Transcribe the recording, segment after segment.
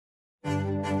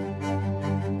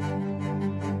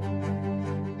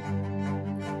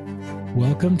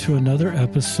Welcome to another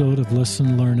episode of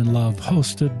Listen, Learn, and Love,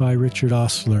 hosted by Richard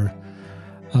Ostler.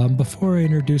 Before I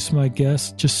introduce my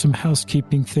guest, just some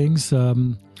housekeeping things.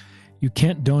 You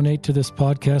can't donate to this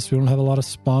podcast. We don't have a lot of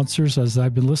sponsors. As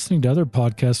I've been listening to other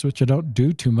podcasts, which I don't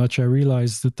do too much, I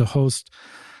realize that the host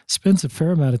spends a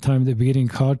fair amount of time at the beginning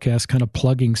of the podcast kind of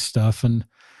plugging stuff. And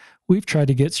we've tried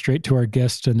to get straight to our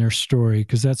guest and their story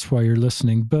because that's why you're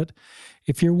listening. But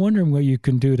if you're wondering what you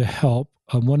can do to help,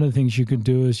 one of the things you can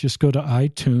do is just go to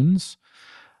iTunes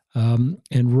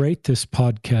and rate this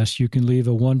podcast. You can leave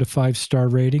a 1 to 5 star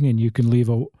rating, and you can leave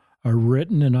a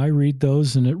written, and I read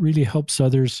those, and it really helps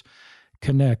others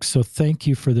connect. So thank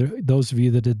you for those of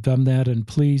you that have done that. And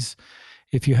please,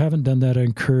 if you haven't done that, I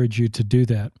encourage you to do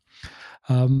that.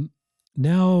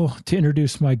 Now to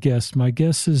introduce my guest. My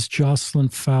guest is Jocelyn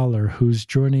Fowler, who's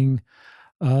joining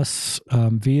us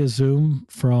via Zoom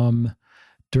from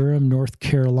Durham, North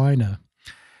Carolina.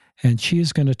 And she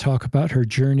is going to talk about her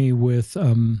journey with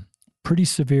pretty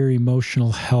severe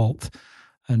emotional health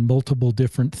and multiple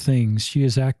different things. She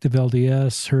is active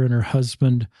LDS. Her and her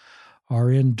husband are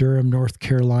in Durham, North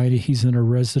Carolina. He's in a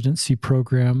residency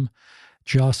program.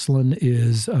 Jocelyn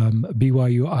is a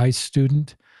BYU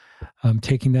student,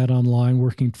 taking that online,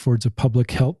 working towards a public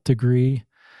health degree.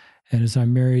 And as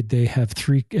I'm married, they have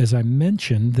as I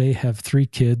mentioned, they have 3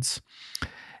 kids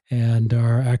and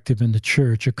are active in the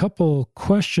church. A couple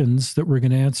questions that we're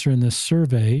going to answer in this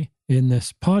survey, in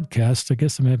this podcast, I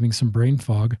guess I'm having some brain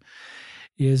fog,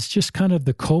 is just kind of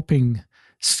the coping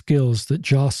skills that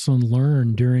Jocelyn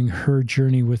learned during her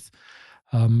journey with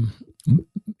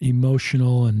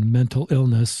emotional and mental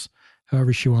illness,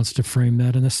 however she wants to frame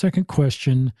that. And the second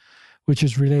question, which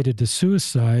is related to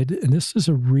suicide, and this is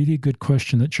a really good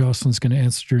question that Jocelyn's going to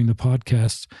answer during the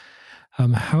podcast.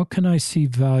 How can I see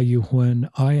value when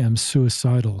I am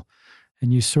suicidal?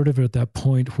 And you sort of are at that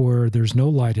point where there's no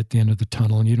light at the end of the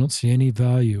tunnel and you don't see any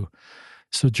value.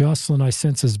 So Jocelyn, I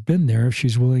sense, has been there if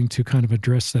she's willing to kind of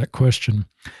address that question.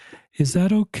 Is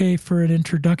that okay for an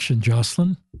introduction,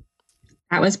 Jocelyn?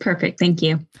 That was perfect. Thank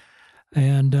you.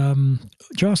 And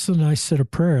Jocelyn and I said a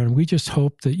prayer, and we just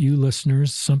hope that you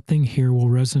listeners, something here will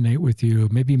resonate with you,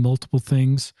 maybe multiple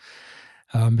things.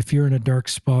 If you're in a dark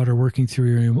spot or working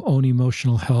through your own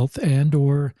emotional health, and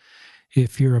or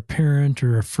if you're a parent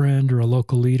or a friend or a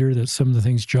local leader, that some of the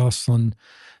things Jocelyn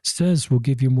says will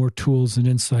give you more tools and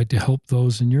insight to help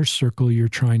those in your circle you're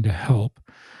trying to help.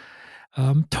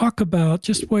 Talk about,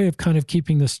 just way of kind of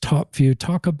keeping this top view,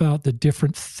 talk about the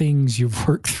different things you've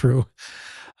worked through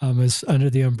as under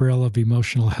the umbrella of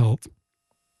emotional health.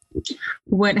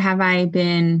 What have I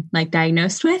been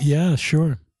diagnosed with? Yeah,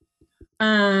 sure.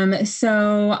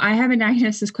 So I have been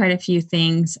diagnosed with quite a few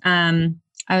things.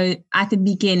 At the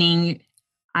beginning,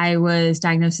 I was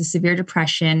diagnosed with severe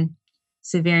depression,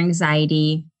 severe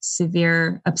anxiety,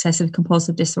 severe obsessive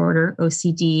compulsive disorder,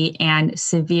 OCD, and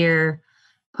severe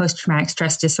post-traumatic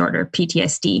stress disorder,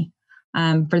 PTSD.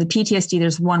 For the PTSD,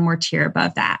 there's one more tier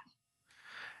above that.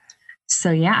 So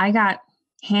yeah, I got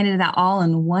handed that all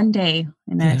in one day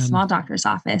in a small doctor's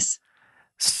office.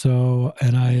 So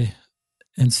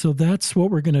that's what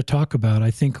we're going to talk about.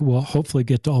 I think we'll hopefully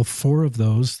get to all 4 of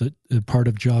those that are part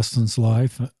of Jocelyn's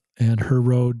life and her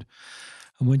road.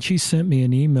 And when she sent me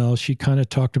an email, she kind of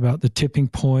talked about the tipping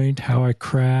point, how I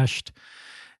crashed.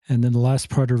 And then the last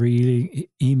part of her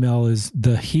email is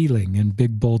the healing in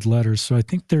big, bold letters. So I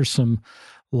think there's some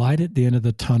light at the end of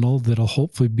the tunnel that'll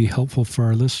hopefully be helpful for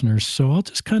our listeners. So I'll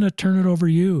just kind of turn it over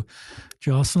to you,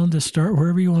 Jocelyn, to start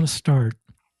wherever you want to start.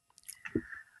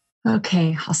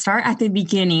 Okay, I'll start at the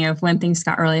beginning of when things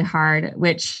got really hard,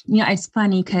 which, it's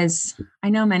funny because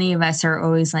I know many of us are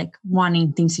always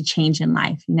wanting things to change in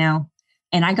life, and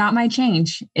I got my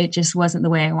change. It just wasn't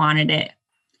the way I wanted it.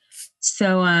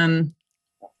 So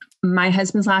my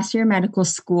husband's last year of medical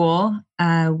school,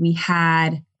 we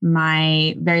had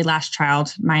my very last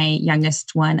child, my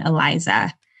youngest one,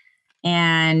 Eliza,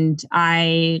 and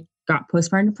I got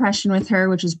postpartum depression with her,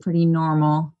 which is pretty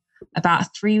normal.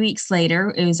 About 3 weeks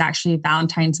later, it was actually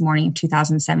Valentine's morning of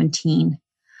 2017.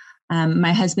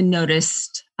 My husband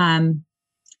noticed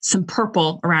some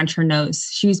purple around her nose.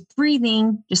 She was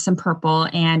breathing just some purple,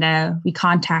 and we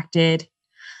contacted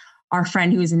our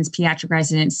friend who was in his pediatric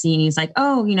residency, and he's like,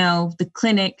 "Oh, the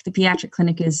pediatric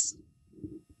clinic is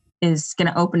going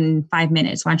to open in 5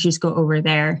 minutes. Why don't you just go over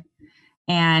there?"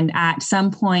 And at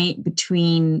some point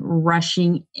between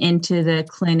rushing into the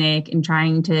clinic and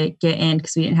trying to get in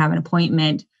because we didn't have an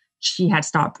appointment, she had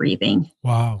stopped breathing.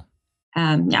 Wow.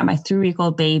 My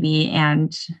 3-week-old baby.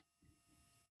 And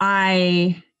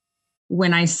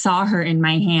when I saw her in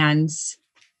my hands,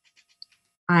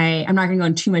 I'm not going to go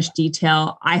into too much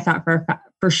detail. I thought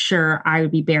for for sure I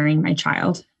would be burying my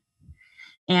child.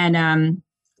 And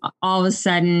all of a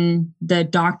sudden, the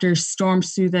doctor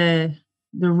storms through the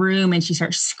room and she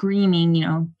starts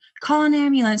screaming, call an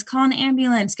ambulance,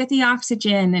 get the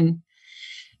oxygen.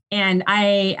 And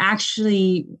I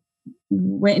actually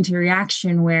went into a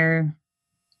reaction where,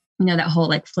 that whole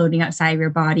like floating outside of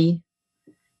your body,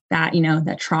 that,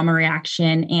 that trauma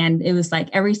reaction. And it was like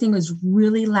everything was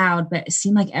really loud, but it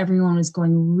seemed like everyone was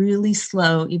going really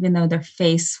slow, even though their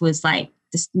face was like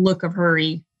this look of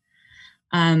hurry.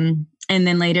 And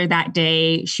then later that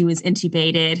day, she was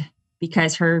intubated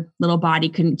because her little body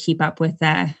couldn't keep up with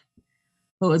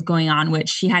what was going on, which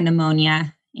she had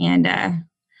pneumonia. And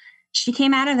she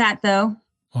came out of that, though,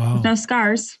 with no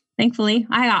scars. Thankfully,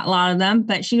 I got a lot of them,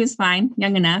 but she was fine,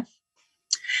 young enough.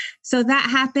 So that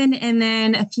happened. And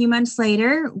then a few months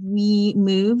later, we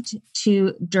moved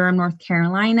to Durham, North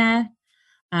Carolina.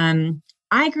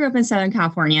 I grew up in Southern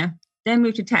California, then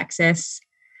moved to Texas,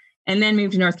 and then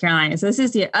moved to North Carolina. So this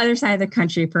is the other side of the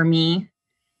country for me.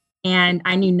 And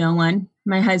I knew no one.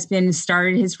 My husband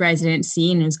started his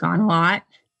residency and was gone a lot.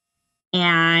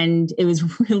 And it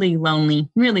was really lonely,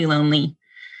 really lonely.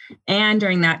 And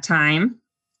during that time,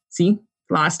 a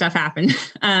lot of stuff happened.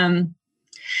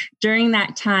 During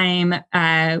that time,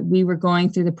 we were going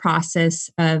through the process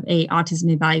of a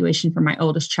autism evaluation for my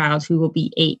oldest child, who will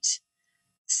be 8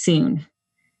 soon.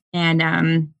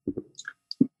 And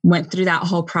went through that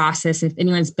whole process. If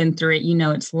anyone's been through it,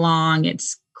 it's long,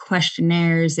 it's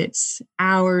questionnaires, it's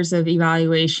hours of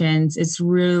evaluations. It's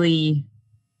really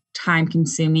time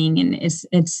consuming and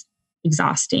it's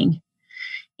exhausting.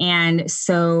 And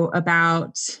so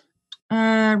about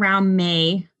around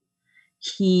May,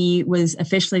 he was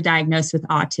officially diagnosed with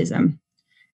autism.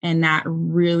 And that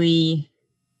really,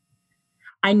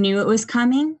 I knew it was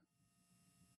coming,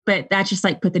 but that just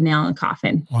like put the nail in the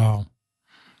coffin. Wow.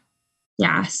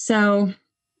 Yeah. So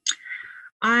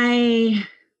I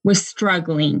was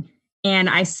struggling and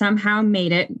I somehow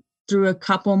made it through a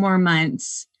couple more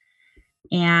months.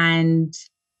 And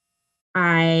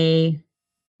I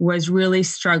was really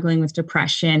struggling with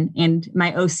depression and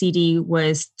my OCD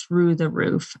was through the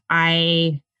roof.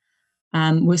 I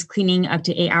was cleaning up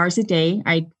to 8 hours a day.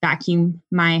 I vacuum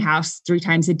my house 3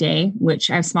 times a day, which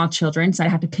I have small children. So I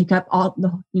have to pick up all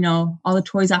the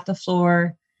toys off the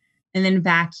floor and then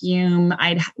vacuum.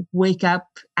 I'd wake up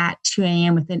at 2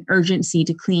 a.m. with an urgency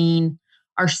to clean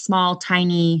our small,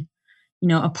 tiny,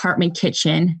 apartment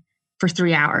kitchen for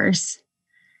 3 hours.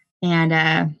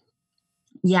 And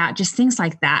just things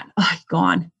like that. Oh,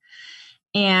 gone.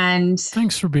 And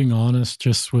thanks for being honest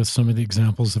just with some of the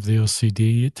examples of the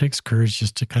OCD. It takes courage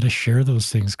just to kind of share those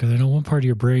things, because I know one part of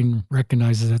your brain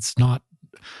recognizes that's not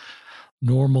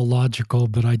normal, logical,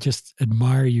 but I just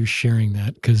admire you sharing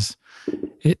that because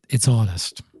it's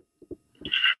honest.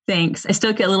 Thanks. I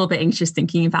still get a little bit anxious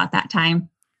thinking about that time,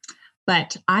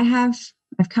 but I've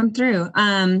come through.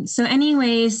 So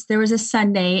anyways, there was a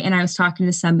Sunday and I was talking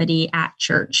to somebody at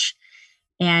church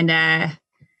and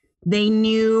they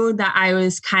knew that I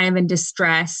was kind of in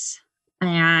distress,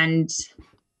 and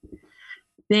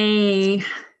they,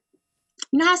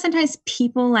 how sometimes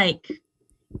people like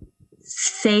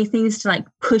say things to like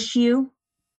push you,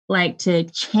 like to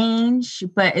change,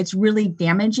 but it's really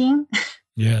damaging.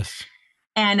 Yes.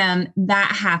 And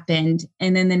that happened.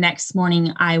 And then the next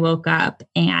morning I woke up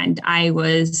and I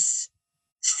was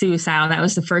suicidal. That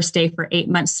was the first day for 8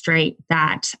 months straight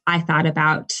that I thought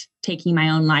about taking my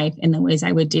own life in the ways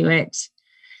I would do it.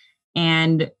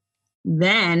 And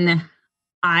then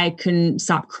I couldn't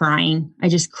stop crying. I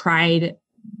just cried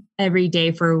every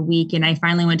day for a week. And I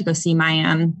finally went to go see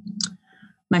my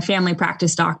family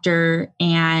practice doctor.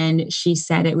 And she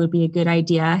said it would be a good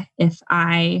idea if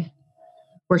I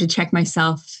were to check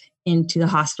myself into the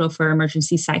hospital for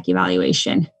emergency psych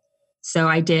evaluation. So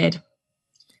I did.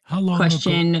 How long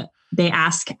question ago? They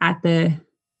ask at the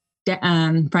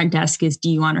front desk is, do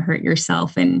you want to hurt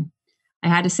yourself? And I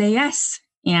had to say yes.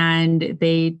 And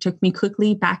they took me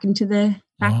quickly back into the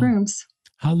back rooms.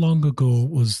 How long ago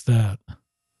was that?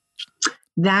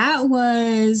 That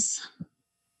was,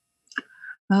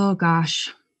 oh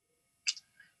gosh,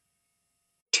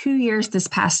 2 years this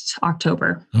past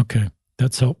October. Okay.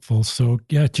 That's helpful. So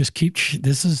yeah, just keep,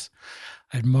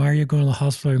 I admire you going to the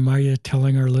hospital. I admire you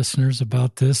telling our listeners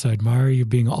about this. I admire you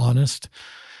being honest,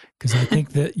 because I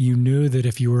think that you knew that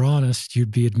if you were honest,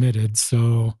 you'd be admitted.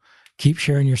 So keep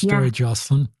sharing your story,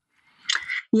 Jocelyn.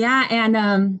 Yeah.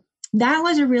 And that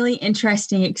was a really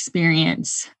interesting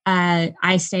experience.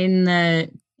 I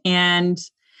stayed and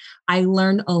I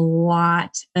learned a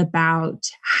lot about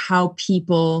how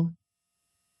people,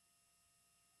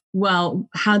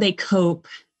 how they cope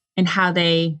and how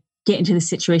they get into the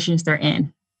situations they're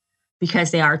in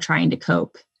because they are trying to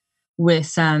cope with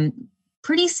some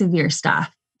pretty severe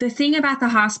stuff. The thing about the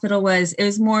hospital was it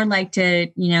was more like to,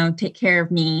 take care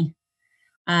of me.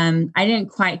 I didn't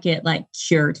quite get like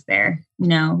cured there. We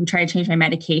tried to change my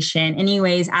medication.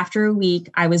 Anyways, after a week,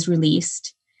 I was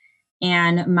released.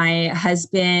 And my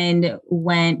husband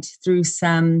went through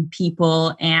some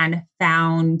people and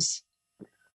found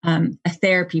a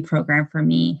therapy program for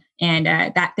me. And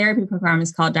that therapy program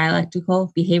is called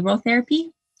dialectical behavioral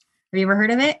therapy. Have you ever heard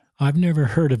of it? I've never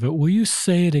heard of it. Will you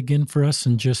say it again for us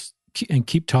and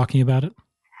keep talking about it?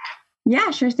 Yeah,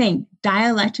 sure thing.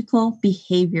 Dialectical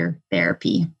behavior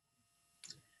therapy.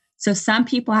 So some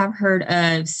people have heard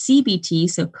of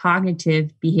CBT, so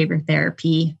cognitive behavior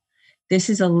therapy. This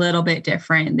is a little bit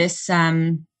different. This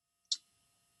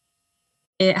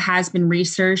it has been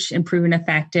researched and proven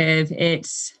effective. It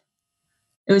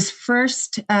was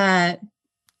first thought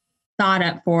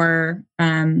up for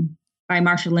by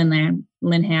Marsha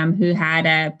Linham, who had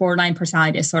a borderline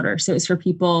personality disorder. So it's for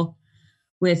people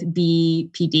with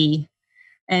BPD.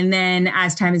 And then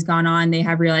as time has gone on, they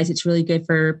have realized it's really good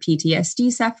for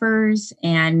PTSD sufferers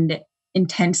and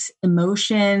intense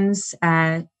emotions,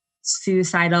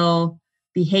 suicidal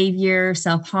behavior,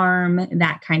 self-harm,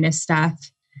 that kind of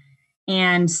stuff.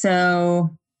 And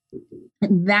so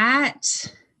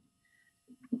that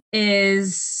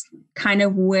is kind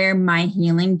of where my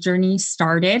healing journey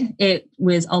started. It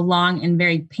was a long and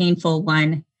very painful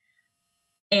one.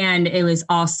 And it was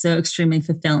also extremely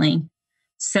fulfilling.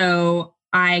 So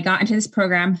I got into this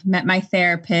program, met my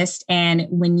therapist. And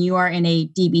when you are in a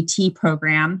DBT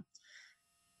program,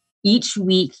 each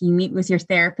week you meet with your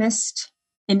therapist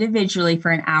individually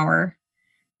for an hour.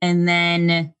 And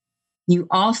then you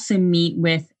also meet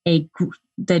with the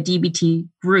DBT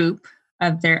group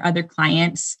of their other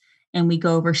clients, and we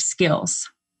go over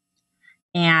skills.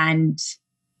 And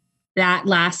that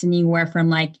lasts anywhere from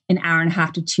like an hour and a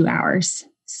half to 2 hours.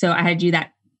 So I had to do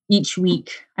that each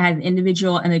week. I had the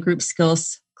individual and the group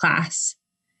skills class.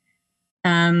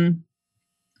 And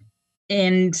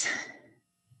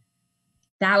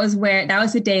that was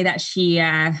the day that she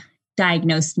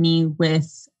diagnosed me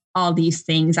with all these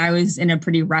things. I was in a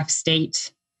pretty rough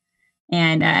state.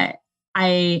 And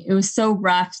it was so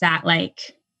rough that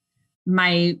like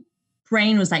my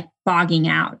brain was like bogging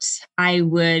out. I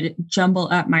would jumble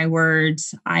up my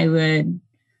words. I would,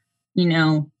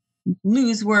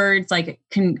 lose words, like it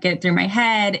couldn't get through my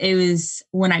head. It was,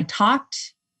 when I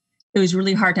talked, it was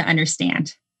really hard to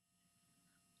understand.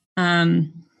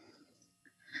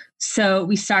 So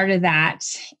we started that,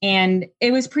 and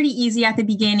it was pretty easy at the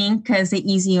beginning because they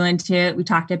ease you into it. We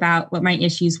talked about what my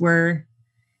issues were.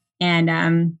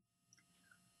 And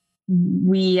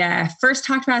we first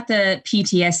talked about the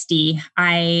PTSD.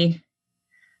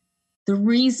 The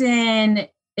reason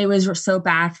it was so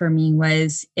bad for me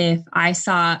was if I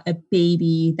saw a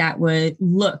baby that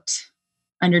looked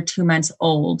under 2 months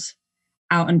old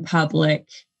out in public,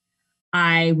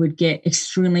 I would get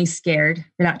extremely scared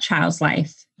for that child's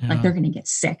life. Yeah. Like they're going to get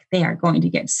sick. They are going to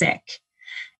get sick.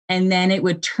 And then it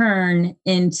would turn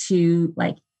into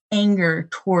like anger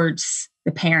towards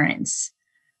the parents.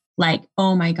 Like,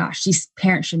 oh my gosh, these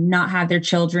parents should not have their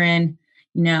children,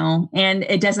 and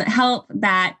it doesn't help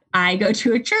that I go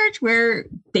to a church where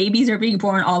babies are being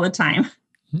born all the time.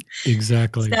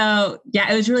 Exactly. So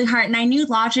yeah, it was really hard. And I knew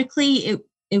logically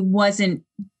it wasn't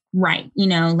right.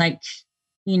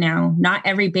 Not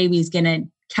every baby is going to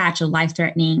catch a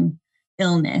life-threatening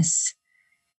illness.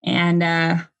 And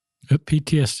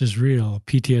PTSD is real.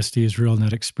 PTSD is real in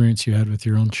that experience you had with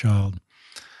your own child.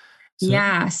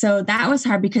 So that was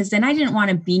hard because then I didn't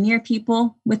want to be near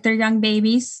people with their young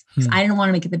babies. I didn't want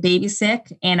to make the baby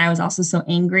sick. And I was also so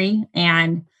angry.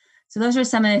 And so those are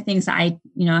some of the things that I,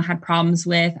 had problems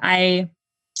with. I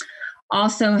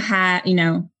also had,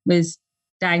 was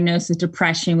diagnosed with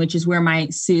depression, which is where my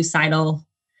suicidal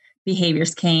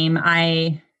behaviors came.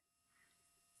 I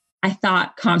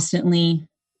thought constantly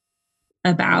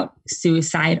about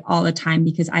suicide all the time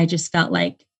because I just felt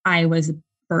like I was a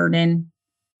burden.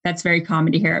 That's very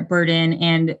common to hear, a burden.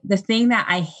 And the thing that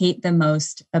I hate the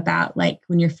most about like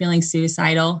when you're feeling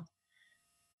suicidal,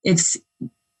 it's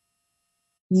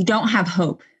you don't have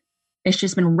hope. It's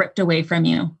just been ripped away from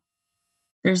you.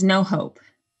 There's no hope.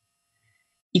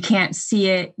 You can't see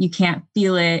it. You can't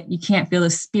feel it. You can't feel the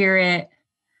spirit.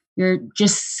 You're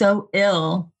just so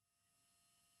ill.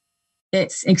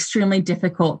 It's extremely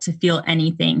difficult to feel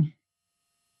anything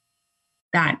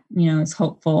that, is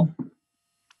hopeful.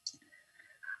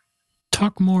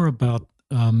 Talk more about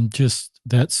just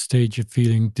that stage of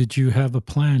feeling. Did you have a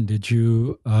plan? Did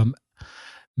you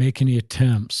make any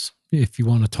attempts, if you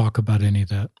want to talk about any of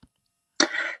that?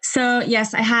 So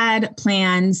yes, I had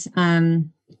plans.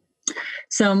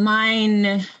 So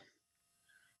mine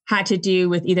had to do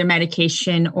with either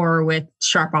medication or with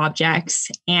sharp objects.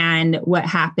 And what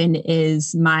happened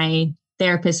is my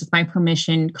therapist, with my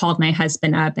permission, called my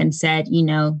husband up and said,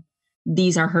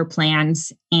 these are her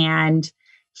plans. And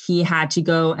he had to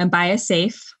go and buy a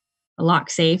lock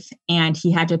safe, and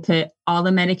he had to put all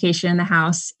the medication in the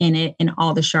house in it and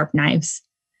all the sharp knives.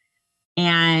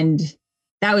 And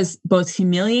that was both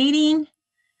humiliating,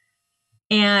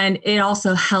 and it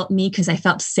also helped me because I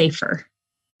felt safer.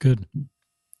 Good.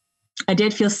 I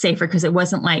did feel safer because it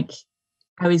wasn't like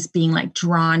I was being like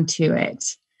drawn to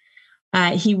it.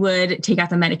 He would take out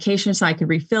the medication so I could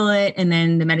refill it, and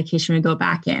then the medication would go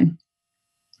back in.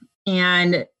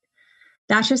 And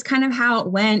that's just kind of how it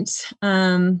went.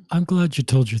 I'm glad you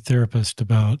told your therapist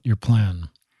about your plan.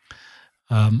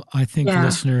 I think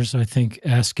listeners,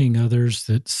 asking others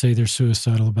that say they're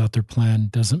suicidal about their plan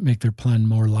doesn't make their plan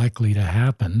more likely to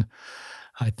happen.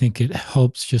 I think it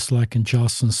helps, just like in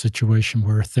Jocelyn's situation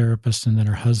where her therapist and then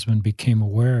her husband became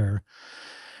aware,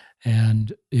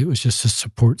 and it was just a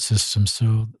support system.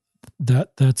 So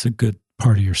that's a good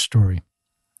part of your story.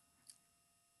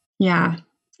 Yeah.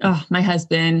 Oh, my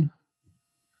husband,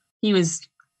 he was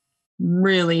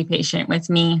really patient with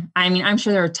me. I mean, I'm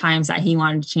sure there were times that he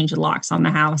wanted to change the locks on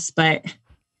the house, but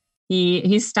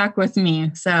he stuck with me.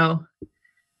 So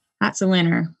that's a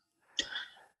winner.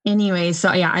 Anyway,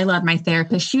 so yeah, I love my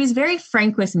therapist. She was very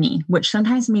frank with me, which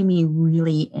sometimes made me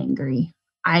really angry.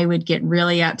 I would get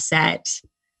really upset.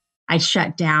 I'd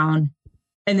shut down,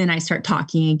 and then I start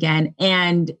talking again.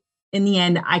 And in the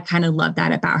end, I kind of love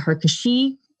that about her because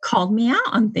she called me out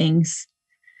on things.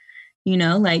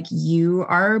 Like, you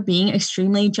are being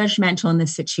extremely judgmental in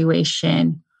this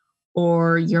situation,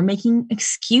 or you're making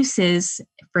excuses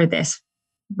for this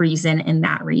reason and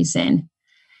that reason.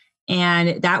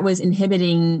 And that was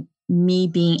inhibiting me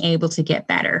being able to get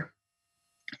better.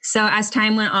 So as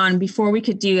time went on, before we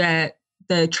could do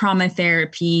the trauma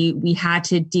therapy, we had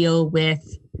to deal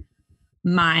with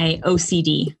my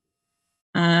OCD.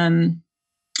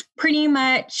 Pretty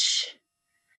much,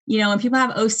 when people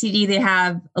have OCD, they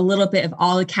have a little bit of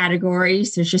all the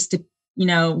categories. There's just,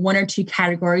 one or two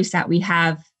categories that we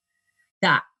have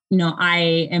that,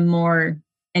 I am more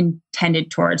intended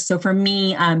towards. So for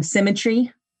me,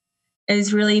 symmetry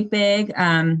is really big,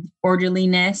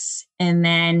 orderliness. And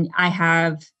then I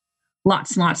have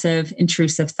lots and lots of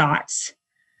intrusive thoughts,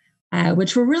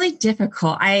 which were really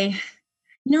difficult.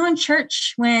 In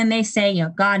church, when they say,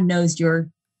 God knows your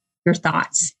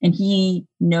thoughts, and he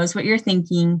knows what you're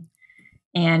thinking,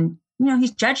 and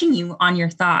he's judging you on your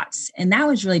thoughts. And that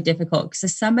was really difficult because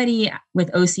as somebody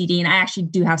with OCD, and I actually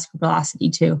do have scrupulosity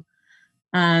too,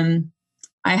 I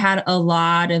had a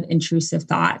lot of intrusive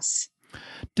thoughts.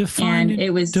 Define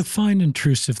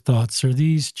intrusive thoughts. Are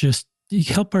these just,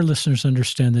 help our listeners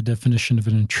understand the definition of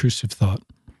an intrusive thought?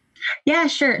 Yeah,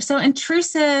 sure. So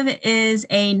intrusive is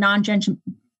a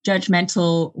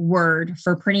non-judgmental word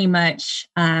for pretty much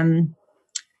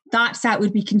thoughts that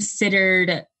would be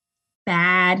considered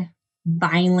bad,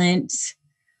 violent,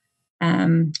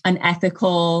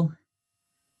 unethical,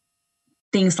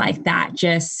 things like that.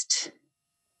 Just,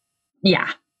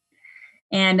 yeah.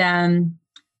 And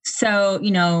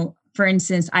so, for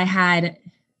instance, I had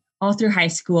all through high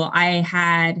school, I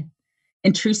had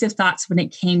intrusive thoughts when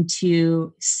it came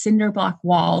to cinder block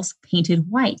walls painted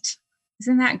white.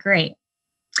 Isn't that great?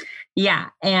 Yeah.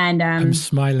 And I'm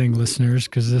smiling, listeners,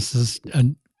 because this is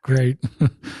great.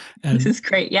 This is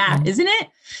great. Yeah. Isn't it?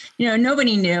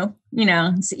 Nobody knew,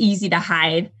 it's easy to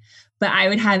hide, but I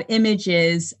would have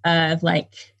images of I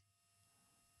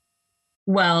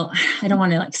don't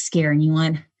want to scare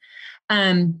anyone,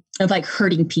 of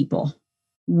hurting people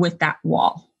with that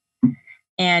wall.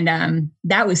 And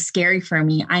that was scary for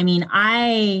me. I mean,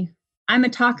 I'm a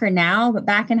talker now, but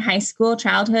back in high school,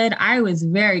 childhood, I was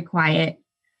very quiet.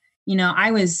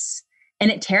 And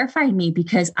it terrified me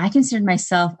because I considered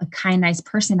myself a kind, nice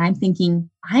person. I'm thinking,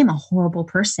 I'm a horrible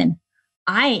person.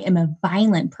 I am a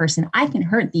violent person. I can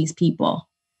hurt these people.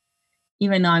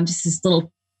 Even though I'm just this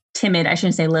little timid, I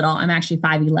shouldn't say little, I'm actually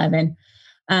 5'11".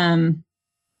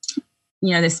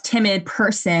 This timid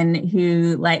person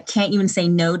who can't even say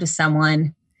no to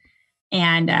someone.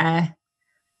 And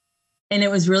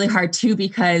it was really hard too,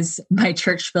 because my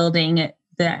church building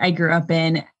that I grew up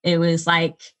in, it was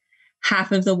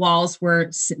half of the walls were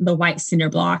the white cinder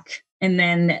block. And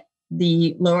then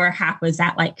the lower half was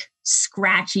that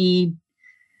scratchy,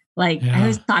 I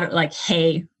always thought it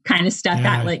hay kind of stuff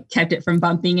that kept it from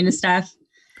bumping into stuff.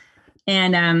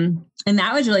 And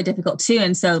that was really difficult too.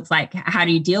 And so it's like, how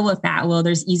do you deal with that? Well,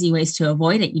 there's easy ways to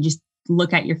avoid it. You just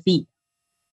look at your feet.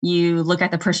 You look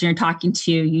at the person you're talking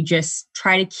to. You just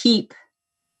try to keep,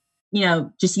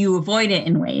 just you avoid it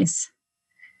in ways.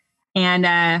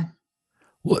 And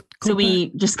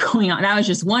we just going on. That was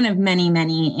just one of many,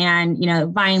 many. And,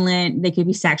 violent, they could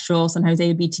be sexual. Sometimes they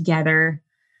would be together.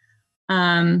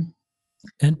 And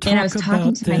I was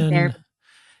talking to my therapist.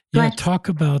 Talk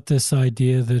about this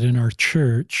idea that in our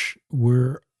church, I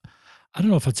don't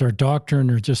know if it's our doctrine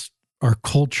or just our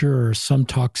culture or some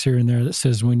talks here and there that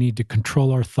says we need to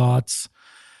control our thoughts.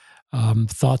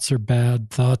 Thoughts are bad.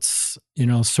 Thoughts,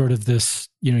 sort of this,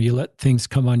 you let things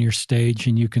come on your stage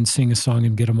and you can sing a song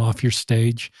and get them off your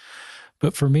stage.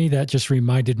 But for me, that just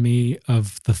reminded me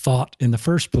of the thought in the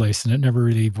first place, and it never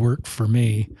really worked for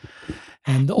me.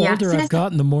 And the older I've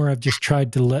gotten, the more I've just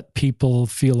tried to let people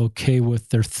feel okay with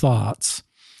their thoughts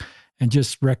and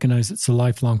just recognize it's a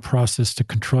lifelong process to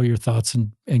control your thoughts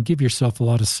and give yourself a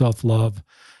lot of self-love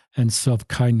and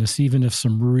self-kindness, even if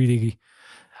some really,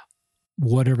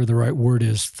 whatever the right word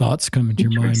is, thoughts come into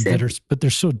your mind but they're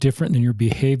so different than your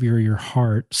behavior or your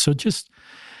heart. So just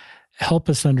help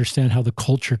us understand how the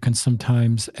culture can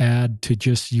sometimes add to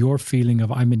just your feeling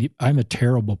of I'm a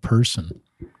terrible person.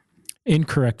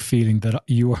 Incorrect feeling that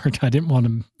you aren't. I didn't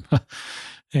want to.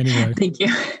 Anyway. Thank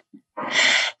you.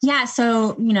 Yeah.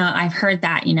 So, I've heard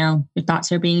that, your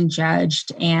thoughts are being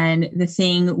judged. And the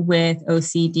thing with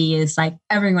OCD is like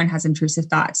everyone has intrusive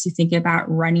thoughts. You think about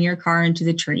running your car into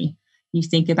the tree. You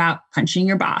think about punching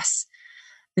your boss.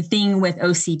 The thing with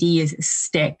OCD is it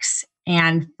sticks.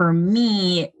 And for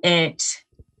me, it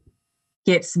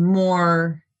gets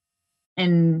more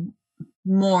and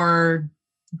more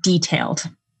detailed.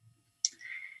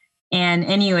 And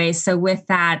anyway, so with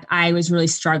that, I was really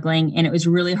struggling, and it was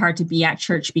really hard to be at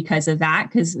church because of that,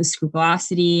 because it was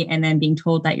scrupulosity and then being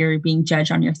told that you're being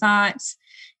judged on your thoughts.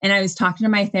 And I was talking to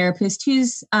my therapist,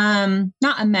 who's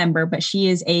not a member, but she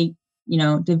is a,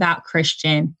 devout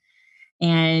Christian.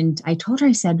 And I told her,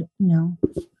 I said,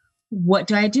 what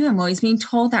do I do? I'm always being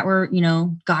told that we're,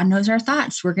 God knows our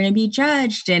thoughts. We're going to be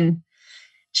judged. And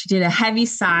she did a heavy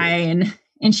sigh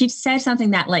and she said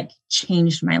something that like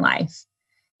changed my life.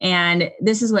 And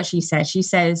this is what she said. She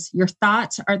says, your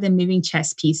thoughts are the moving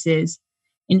chess pieces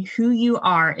and who you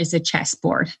are is a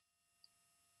chessboard.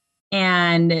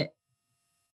 And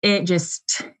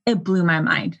it blew my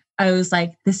mind. I was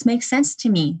like, this makes sense to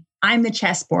me. I'm the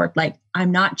chessboard. Like,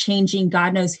 I'm not changing.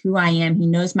 God knows who I am. He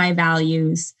knows my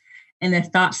values. And the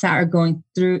thoughts that are going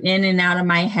through in and out of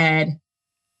my head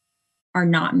are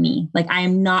not me. Like, I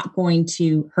am not going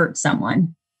to hurt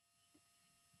someone.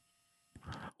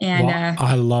 And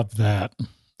I love that.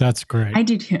 That's great. I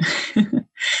do too.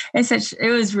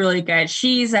 It was really good.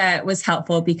 She's was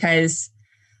helpful because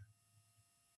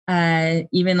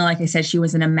even though, like I said, she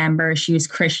wasn't a member, she was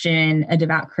Christian, a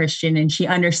devout Christian, and she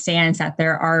understands that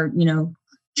there are,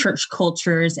 church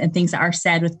cultures and things that are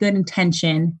said with good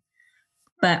intention,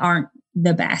 but aren't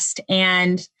the best.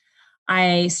 And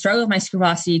I struggle with my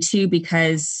scrupulosity too,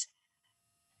 because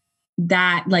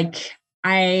that, like,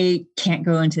 I can't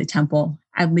go into the temple.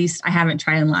 At least I haven't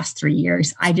tried in the last 3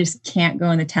 years. I just can't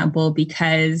go in the temple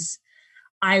because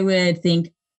I would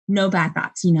think no bad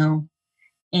thoughts,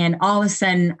 and all of a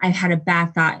sudden I've had a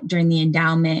bad thought during the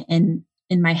endowment. And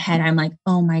in my head, I'm like,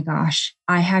 oh my gosh,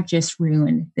 I have just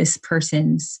ruined this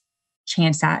person's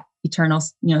chance at eternal,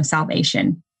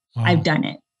 salvation. Wow. I've done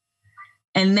it.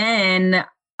 And then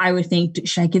I would think,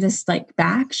 should I get this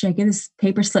back? Should I get this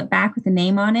paper slip back with a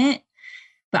name on it?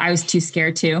 But I was too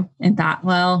scared to, and thought,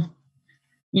 well,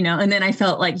 and then I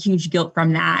felt like huge guilt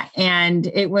from that. And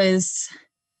it was,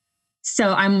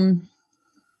 so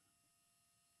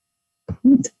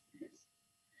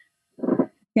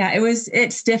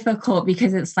it's difficult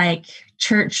because it's like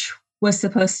church was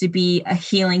supposed to be a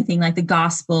healing thing, like the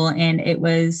gospel. And it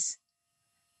was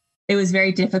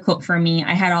very difficult for me.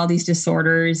 I had all these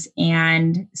disorders,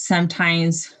 and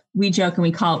sometimes we joke and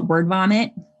we call it word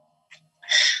vomit.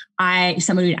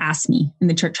 Somebody would ask me in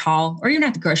the church hall or even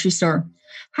at the grocery store,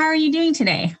 how are you doing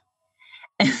today?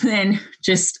 And then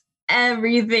just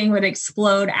everything would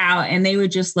explode out and they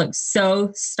would just look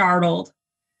so startled.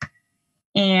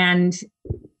 And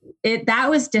that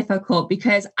was difficult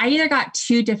because I either got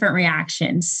two different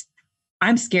reactions.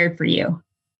 I'm scared for you.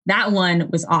 That one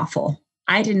was awful.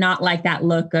 I did not like that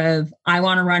look of, I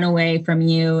want to run away from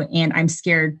you and I'm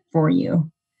scared for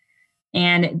you.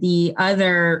 And the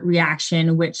other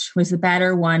reaction, which was the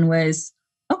better one, was,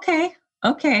 okay,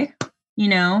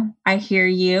 I hear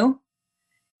you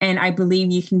and I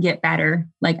believe you can get better.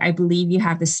 Like, I believe you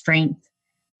have the strength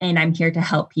and I'm here to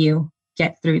help you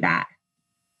get through that.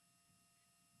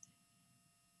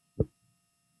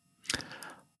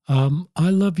 I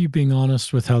love you being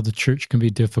honest with how the church can be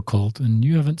difficult. And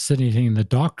you haven't said anything in the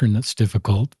doctrine that's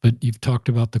difficult, but you've talked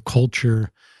about the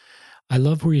culture. I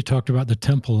love where you talked about the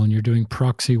temple and you're doing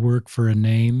proxy work for a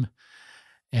name,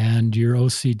 and your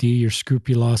OCD, your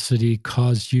scrupulosity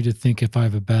caused you to think, if I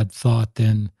have a bad thought,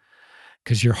 then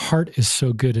because your heart is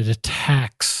so good, it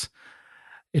attacks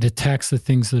the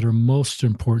things that are most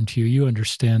important to you. You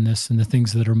understand this, and the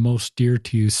things that are most dear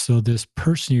to you. So this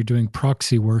person, you're doing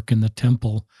proxy work in the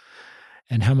temple,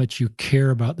 and how much you care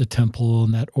about the temple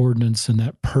and that ordinance and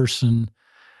that person,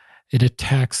 it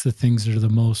attacks the things that are the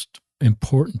most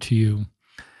important to you.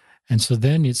 And so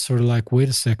then it's sort of like, wait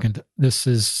a second, this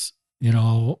is,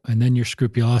 and then your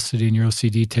scrupulosity and your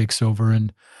OCD takes over.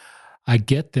 And I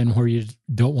get then where you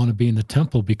don't want to be in the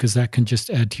temple, because that can just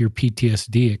add to your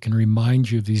PTSD. It can remind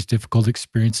you of these difficult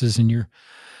experiences, and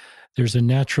there's a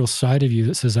natural side of you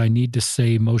that says, I need to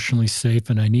stay emotionally safe,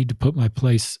 and I need to put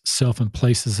myself in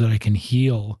places that I can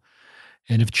heal.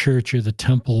 And if church or the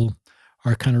temple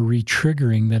are kind of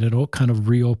re-triggering, then it all kind of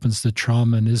reopens the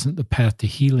trauma and isn't the path to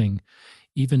healing.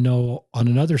 Even though on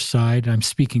another side, I'm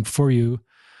speaking for you,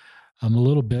 a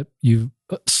little bit, you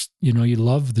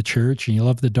love the church and you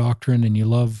love the doctrine and you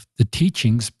love the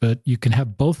teachings, but you can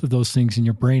have both of those things in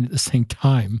your brain at the same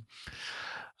time,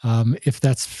 if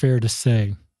that's fair to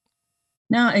say.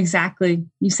 No, exactly.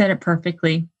 You said it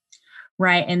perfectly.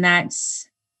 Right. And that's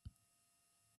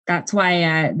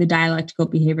why the dialectical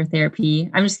behavior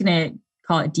therapy, I'm just going to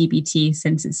call it DBT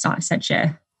since it's not such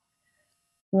a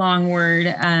long word,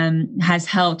 has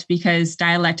helped, because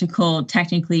dialectical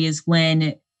technically is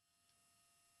when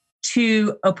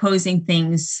two opposing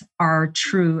things are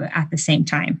true at the same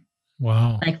time.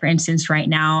 Wow. Like, for instance, right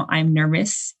now, I'm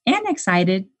nervous and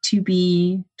excited to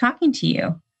be talking to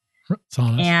you. That's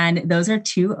honest. And those are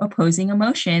two opposing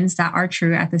emotions that are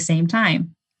true at the same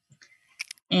time.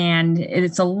 And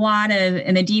it's a lot of,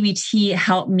 and the DBT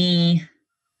helped me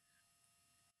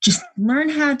just learn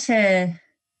how to,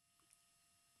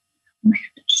 give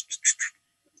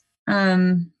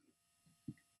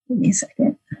me a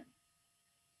second.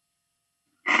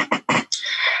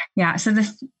 Yeah. So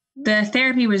the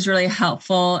therapy was really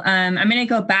helpful. I'm going to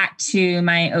go back to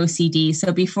my OCD.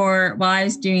 So while I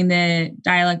was doing the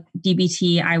dialect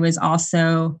DBT, I was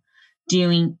also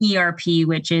doing ERP,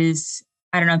 which is,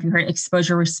 I don't know if you heard,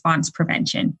 exposure response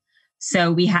prevention.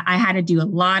 So I had to do a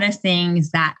lot of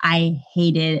things that I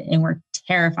hated and were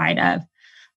terrified of.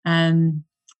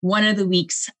 One of the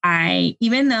weeks,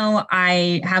 even though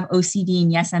I have OCD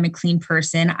and yes, I'm a clean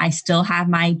person, I still have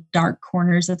my dark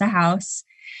corners of the house.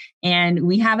 And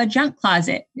we have a junk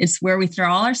closet. It's where we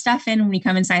throw all our stuff in when we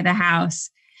come inside the house.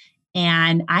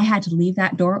 And I had to leave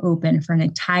that door open for an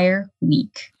entire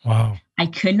week. Wow. I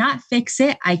could not fix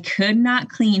it. I could not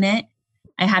clean it.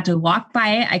 I had to walk by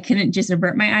it. I couldn't just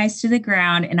avert my eyes to the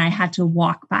ground, and I had to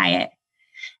walk by it.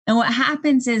 And what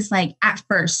happens is, like, at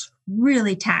first,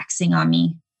 really taxing on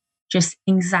me, just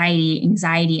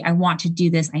anxiety. I want to do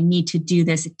this. I need to do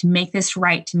this to make this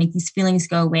right, to make these feelings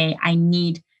go away. I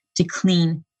need to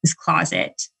clean this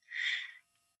closet.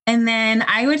 And then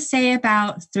I would say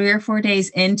about 3 or 4 days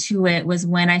into it was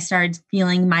when I started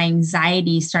feeling my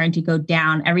anxiety starting to go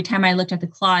down. Every time I looked at the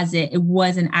closet, it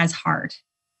wasn't as hard.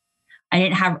 I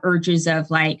didn't have urges of,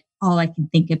 like, all I can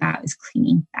think about is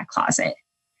cleaning that closet.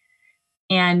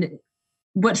 And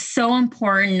what's so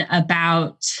important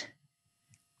about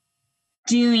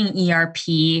doing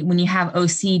ERP when you have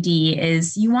OCD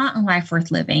is you want a life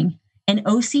worth living. And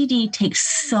OCD takes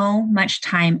so much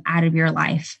time out of your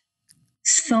life.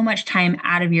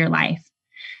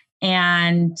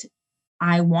 And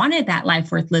I wanted that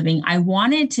life worth living. I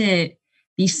wanted to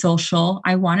be social.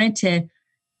 I wanted to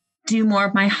do more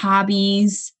of my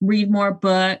hobbies, read more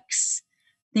books,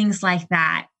 things like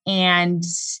that. And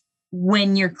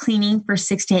when you're cleaning for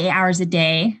 6 to 8 hours a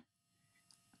day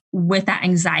with that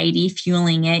anxiety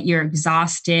fueling it, you're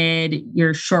exhausted,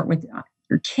 you're short with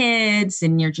your kids,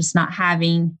 and you're just not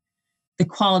having the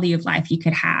quality of life you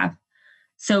could have.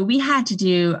 So we had to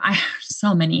do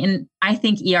so many. And I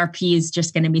think ERP is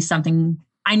just going to be something,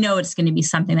 I know it's going to be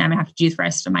something that I'm going to have to do for the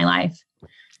rest of my life.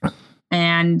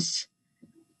 And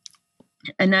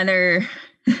another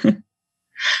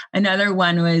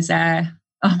one was,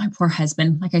 my poor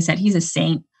husband. Like I said, he's a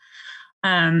saint.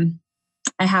 I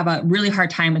have a really hard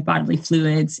time with bodily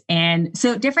fluids. And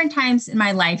so different times in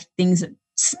my life, things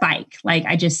spike. Like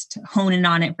I just hone in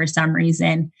on it for some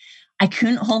reason. I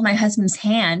couldn't hold my husband's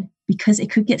hand because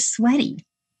it could get sweaty.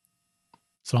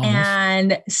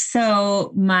 And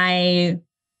so my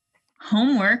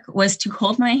homework was to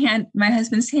hold my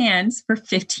husband's hands for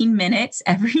 15 minutes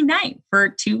every night for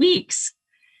 2 weeks.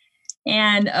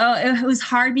 And it was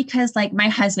hard because like my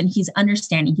husband, he's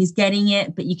understanding, he's getting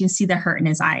it, but you can see the hurt in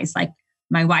his eyes. Like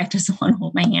my wife doesn't want to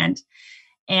hold my hand.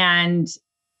 And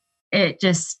it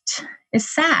just is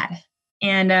sad.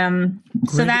 And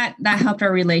so that helped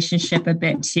our relationship a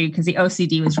bit too, because the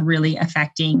OCD was really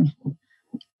affecting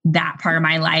that part of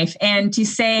my life. And to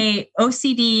say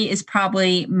OCD is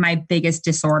probably my biggest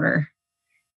disorder.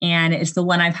 And it's the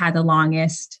one I've had the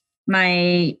longest.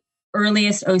 My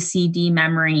earliest OCD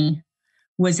memory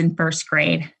was in first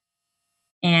grade.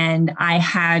 And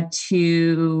my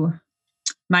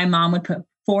mom would put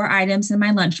 4 items in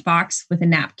my lunchbox with a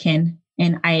napkin.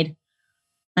 And I'd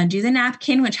undo the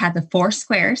napkin, which had the 4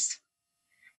 squares.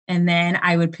 And then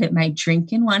I would put my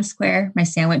drink in 1 square, my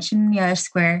sandwich in the other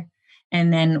square,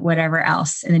 and then whatever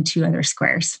else in the 2 other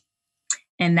squares.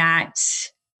 And that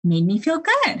made me feel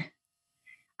good.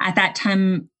 At that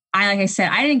time, like I said,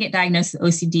 I didn't get diagnosed with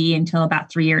OCD until about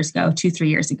 3 years ago, 2-3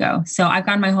 years ago. So I've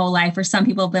gone my whole life, or some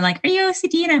people have been like, are you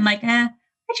OCD? And I'm like, I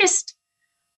just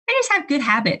have good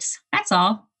habits. That's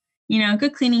all,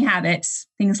 good cleaning habits,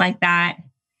 things like that.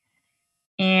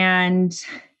 And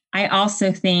I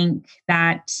also think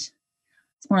that it's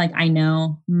more like, I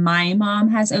know my mom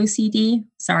has OCD.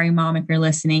 Sorry, Mom, if you're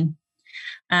listening,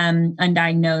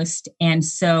 undiagnosed. And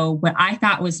so what I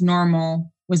thought was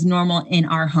normal in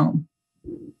our home.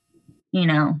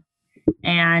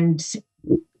 And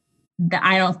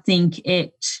I don't think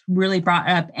it really brought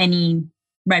up any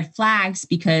red flags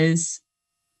because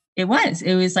it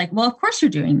was like, well, of course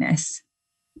you're doing this,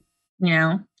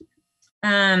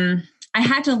 I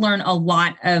had to learn a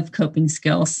lot of coping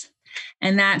skills.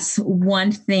 And that's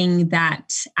one thing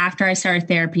that after I started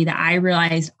therapy that I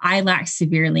realized I lack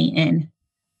severely in,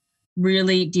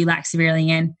 really do lack severely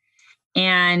in.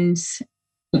 And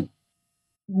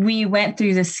we went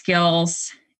through the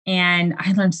skills and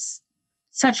I learned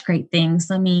such great things.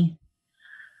 One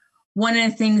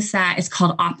of the things that is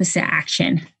called opposite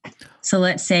action. So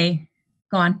let's say,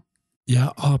 go on.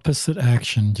 Yeah, opposite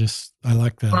action. I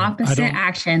like that. Opposite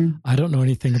action. I don't know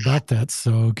anything about that,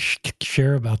 so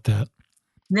share about that.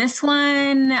 This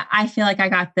one, I feel like I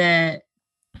got the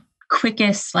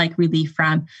quickest relief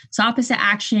from. So opposite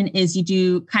action is you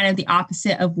do kind of the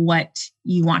opposite of what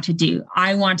you want to do.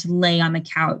 I want to lay on the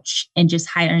couch and just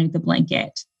hide underneath the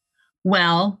blanket.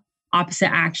 Well,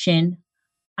 opposite action,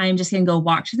 I'm just going to go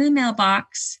walk to the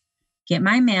mailbox, get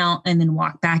my mail, and then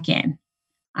walk back in.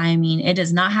 I mean, it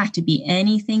does not have to be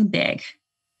anything big.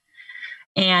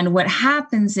 And what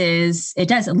happens is it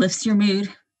lifts your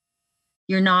mood.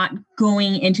 You're not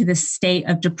going into the state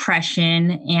of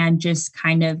depression and just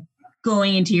kind of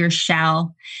going into your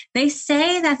shell. They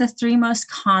say that the 3 most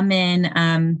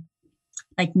common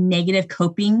negative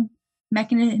coping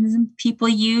mechanisms people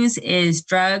use is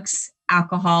drugs,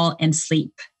 alcohol, and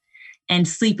sleep. And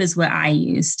sleep is what I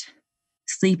used.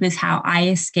 Sleep is how I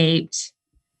escaped.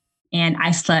 And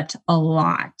I slept a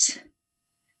lot.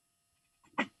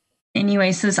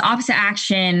 Anyway, so this opposite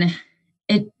action,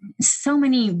 so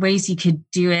many ways you could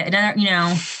do it.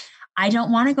 I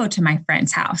don't want to go to my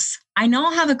friend's house. I know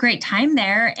I'll have a great time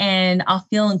there and I'll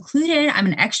feel included. I'm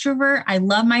an extrovert. I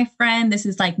love my friend. This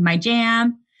is like my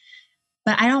jam,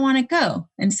 but I don't want to go.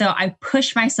 And so I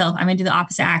push myself. I'm going to do the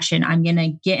opposite action. I'm going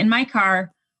to get in my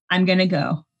car. I'm going to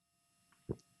go.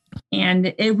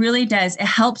 And it really does. It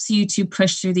helps you to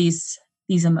push through these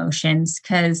emotions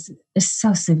because it's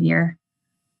so severe.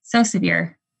 So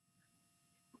severe.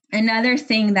 Another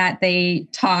thing that they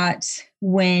taught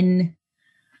when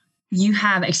you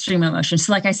have extreme emotions.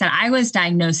 So like I said, I was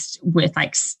diagnosed with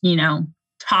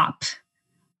top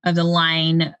of the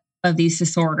line of these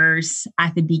disorders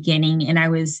at the beginning. And I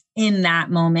was in that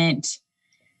moment.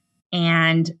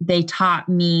 And they taught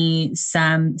me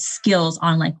some skills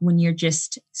on when you're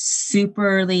just you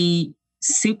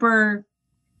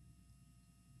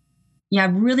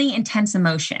have really intense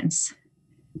emotions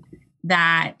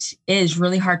that is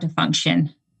really hard to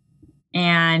function.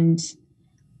 And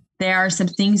there are some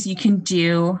things you can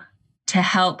do to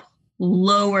help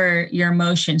lower your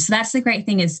emotion. So that's the great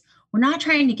thing is we're not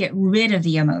trying to get rid of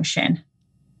the emotion.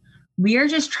 We are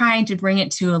just trying to bring it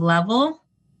to a level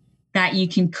that you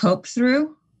can cope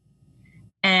through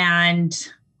and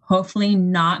hopefully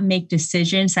not make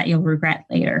decisions that you'll regret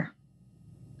later.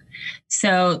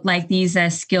 So these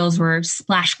skills were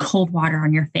splash cold water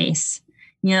on your face.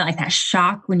 That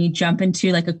shock when you jump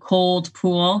into a cold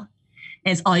pool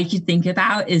and it's all you can think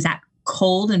about is that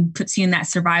cold and puts you in that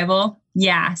survival.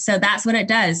 Yeah. So that's what it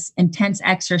does. Intense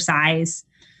exercise,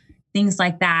 things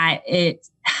like that. It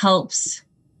helps.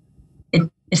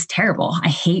 It's terrible. I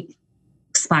hate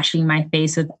splashing my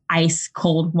face with ice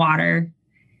cold water.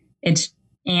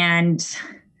 And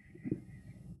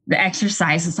the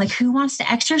exercise. It's like, who wants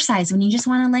to exercise when you just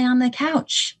want to lay on the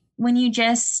couch? When you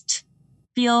just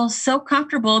feel so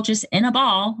comfortable just in a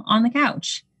ball on the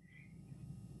couch?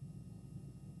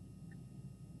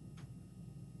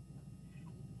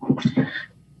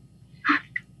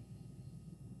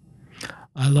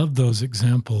 I love those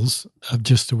examples of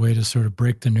just a way to sort of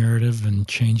break the narrative and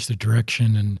change the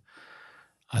direction. And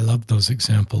I love those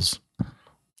examples.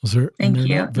 Thank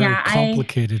you. Not very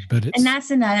complicated, but it's... And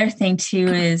that's another thing too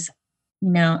is,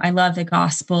 I love the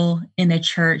gospel in the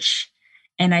church,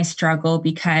 and I struggle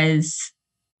because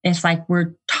it's like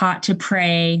we're taught to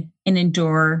pray and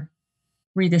endure,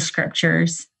 read the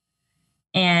scriptures.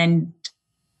 And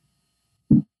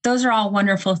those are all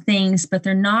wonderful things, but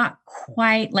they're not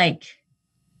quite like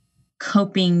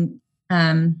coping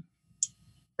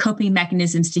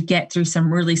mechanisms to get through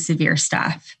some really severe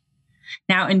stuff.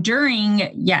 Now,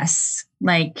 enduring, yes,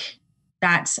 like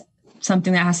that's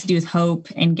something that has to do with hope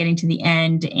and getting to the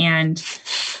end. And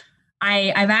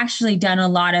I've actually done a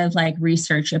lot of like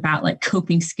research about like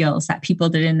coping skills that people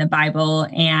did in the Bible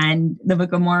and the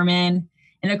Book of Mormon.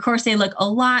 And of course, they look a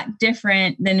lot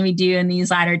different than we do in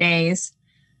these latter days.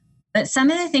 But some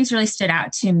of the things really stood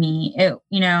out to me.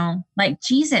 Like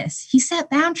Jesus, he set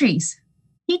boundaries.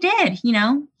 He did,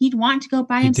 he'd want to go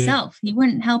by himself. He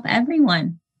wouldn't help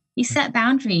everyone. He set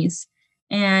boundaries.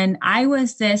 And I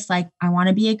was this like, I want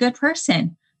to be a good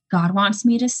person. God wants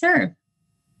me to serve.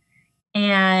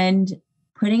 And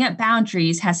putting up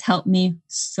boundaries has helped me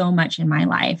so much in my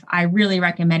life. I really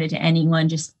recommend it to anyone,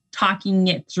 just talking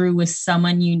it through with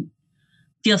someone you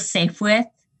feel safe with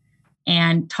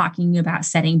and talking about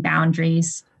setting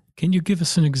boundaries. Can you give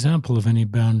us an example of any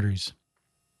boundaries?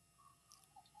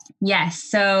 Yes.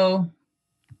 So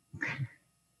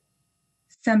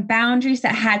some boundaries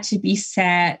that had to be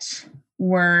set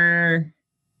were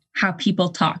how people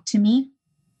talk to me,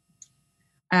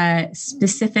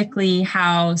 specifically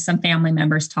how some family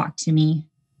members talk to me.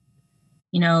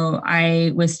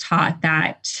 I was taught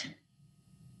that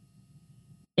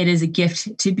it is a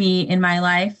gift to be in my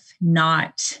life,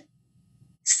 not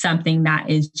something that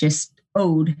is just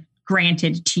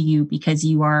granted to you because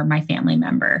you are my family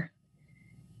member.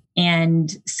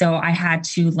 And so I had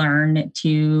to learn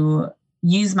to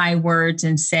use my words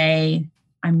and say,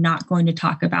 I'm not going to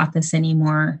talk about this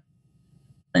anymore.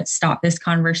 Let's stop this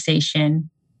conversation.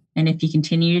 And if you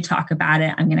continue to talk about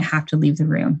it, I'm going to have to leave the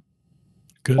room.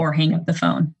 Good. Or hang up the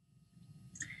phone.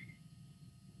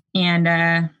 And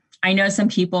I know some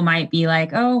people might be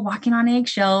like, oh, walking on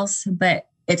eggshells, but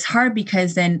it's hard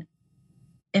because then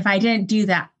if I didn't do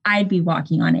that, I'd be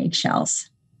walking on eggshells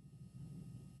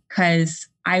because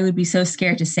I would be so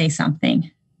scared to say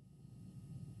something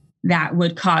that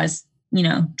would cause,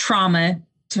 trauma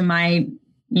to my,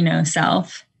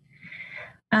 self.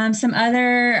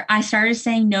 I started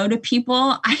saying no to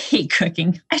people. I hate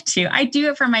cooking. I do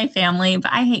it for my family,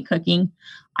 but I hate cooking.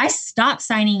 I stopped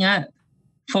signing up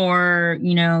for,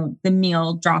 the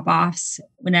meal drop-offs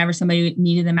whenever somebody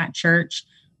needed them at church.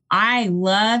 I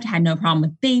had no problem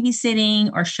with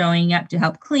babysitting or showing up to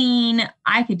help clean.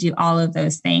 I could do all of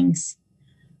those things,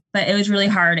 but it was really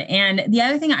hard. And the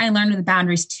other thing I learned with the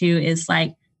boundaries too is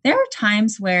like, there are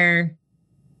times where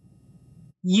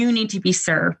you need to be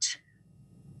served,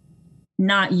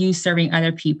 not you serving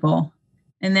other people.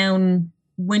 And then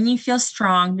when you feel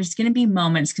strong, there's going to be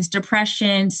moments because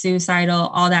depression, suicidal,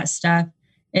 all that stuff,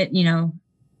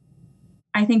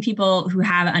 I think people who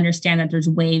have it understand that there's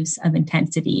waves of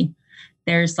intensity.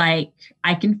 There's like,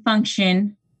 I can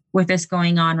function with this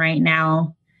going on right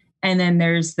now. And then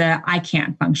there's I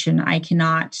can't function. I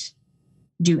cannot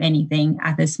do anything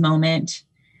at this moment.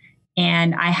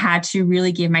 And I had to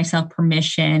really give myself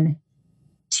permission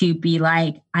to be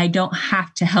like, I don't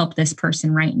have to help this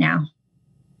person right now.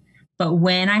 But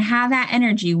when I have that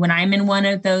energy, when I'm in one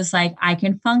of those, like I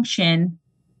can function,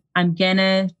 I'm going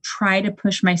to try to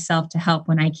push myself to help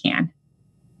when I can.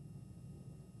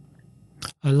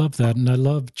 I love that. And I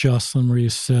love, Jocelyn, where you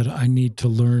said, I need to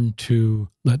learn to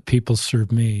let people serve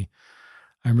me.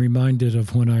 I'm reminded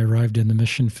of when I arrived in the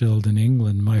mission field in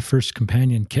England, my first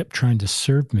companion kept trying to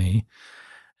serve me.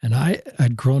 And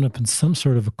I'd grown up in some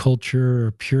sort of a culture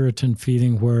or Puritan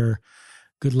feeling where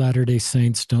good Latter-day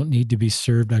Saints don't need to be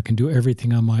served. I can do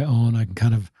everything on my own. I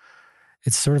can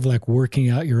it's sort of like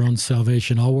working out your own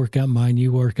salvation. I'll work out mine,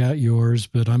 you work out yours,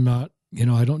 but I'm not,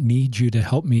 I don't need you to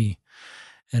help me.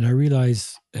 And I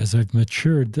realize as I've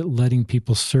matured that letting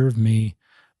people serve me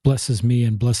blesses me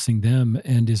and blessing them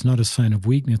and is not a sign of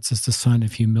weakness. It's a sign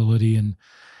of humility and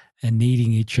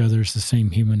needing each other as the same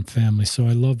human family. So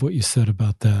I love what you said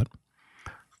about that.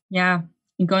 Yeah.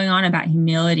 going on about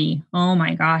humility. Oh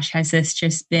my gosh, has this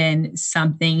just been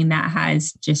something that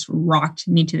has just rocked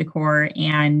me to the core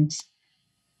and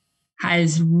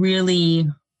has really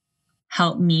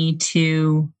helped me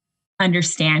to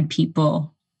understand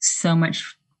people so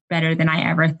much better than I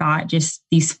ever thought. Just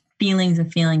these feelings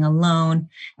of feeling alone.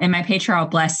 And my patriarchal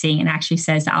blessing, and actually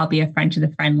says that I'll be a friend to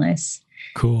the friendless.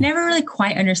 Cool. Never really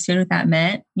quite understood what that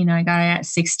meant. I got it at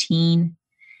 16.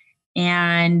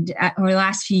 And over the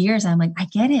last few years, I'm like, I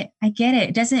get it.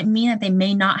 It doesn't mean that they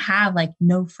may not have like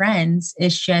no friends.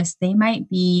 It's just they might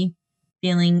be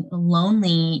feeling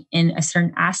lonely in a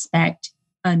certain aspect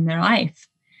in their life.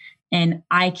 And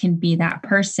I can be that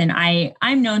person.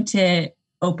 I'm known to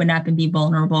open up and be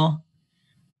vulnerable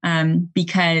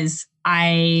because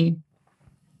I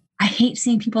hate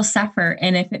seeing people suffer.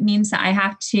 And if it means that I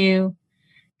have to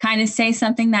kind of say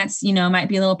something that's, might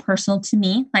be a little personal to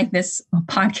me, like this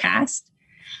podcast,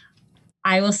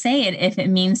 I will say it if it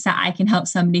means that I can help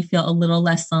somebody feel a little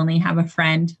less lonely, have a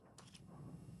friend.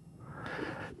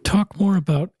 Talk more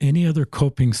about any other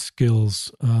coping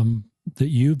skills that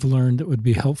you've learned that would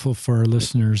be helpful for our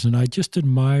listeners. And I just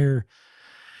admire,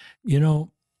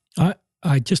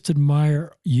 I just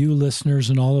admire you listeners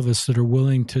and all of us that are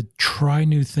willing to try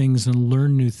new things and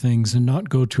learn new things and not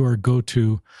go to our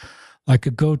go-to. Like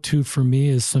a go-to for me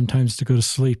is sometimes to go to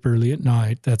sleep early at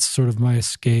night. That's sort of my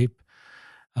escape.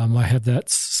 I have that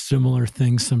similar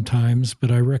thing sometimes,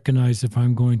 but I recognize if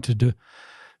I'm going to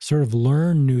sort of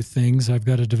learn new things, I've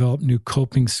got to develop new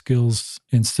coping skills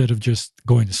instead of just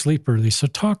going to sleep early. So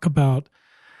talk about,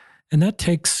 and that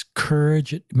takes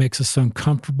courage. It makes us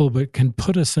uncomfortable, but it can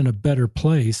put us in a better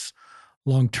place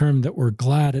long-term, that we're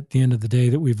glad at the end of the day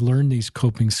that we've learned these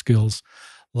coping skills,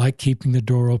 like keeping the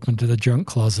door open to the junk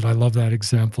closet. I love that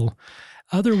example.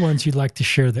 Other ones you'd like to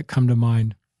share that come to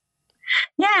mind?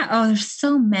 Yeah. Oh, there's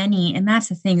so many. And that's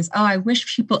the thing is, I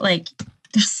wish people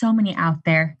there's so many out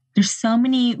there. There's so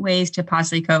many ways to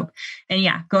possibly cope. And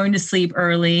yeah, going to sleep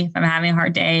early. If I'm having a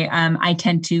hard day, I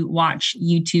tend to watch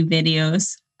YouTube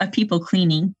videos of people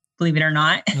cleaning, believe it or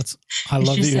not. I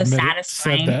love that you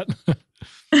satisfying. said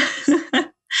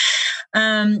that.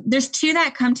 There's two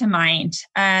that come to mind.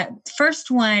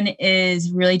 First one is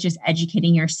really just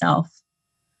educating yourself.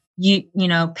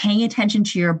 Paying attention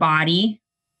to your body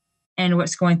and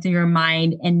what's going through your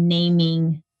mind and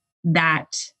naming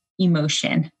that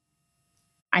emotion.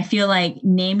 I feel like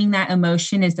naming that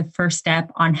emotion is the first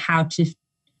step on how to,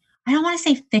 I don't want to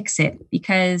say fix it,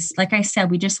 because like I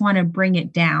said, we just want to bring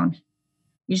it down.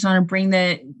 We just want to bring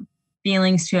the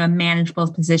feelings to a manageable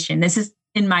position. This is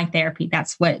in my therapy.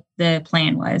 That's what the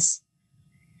plan was.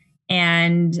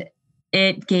 And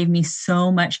it gave me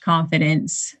so much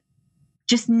confidence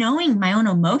just knowing my own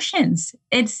emotions.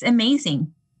 It's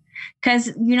amazing.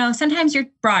 Because, sometimes you're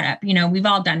brought up, we've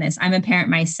all done this. I'm a parent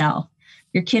myself.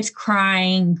 Your kid's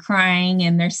crying,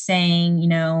 and they're saying,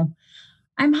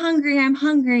 I'm hungry.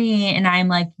 And I'm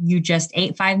like, you just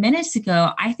ate 5 minutes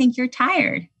ago. I think you're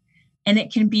tired. And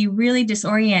it can be really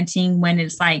disorienting when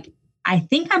it's like, I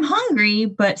think I'm hungry,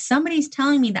 but somebody's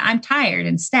telling me that I'm tired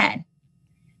instead.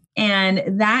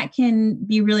 And that can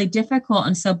be really difficult.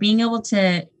 And so being able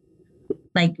to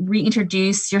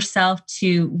reintroduce yourself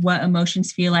to what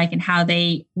emotions feel like and how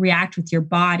they react with your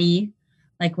body.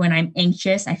 Like when I'm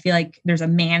anxious, I feel like there's a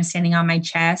man standing on my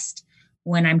chest.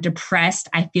 When I'm depressed,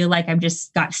 I feel like I've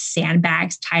just got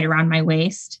sandbags tied around my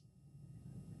waist.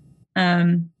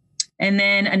 And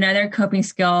then another coping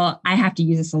skill, I have to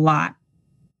use this a lot.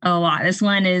 This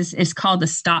one is called the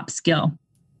stop skill.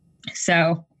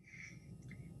 So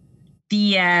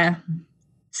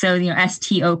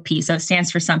STOP. So it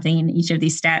stands for something in each of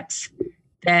these steps.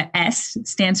 The S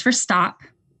stands for stop.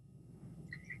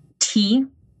 T,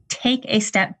 take a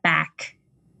step back.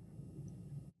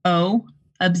 O,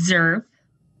 observe.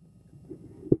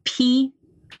 P,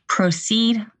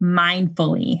 proceed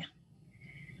mindfully,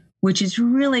 which is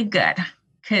really good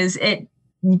because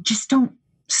you just don't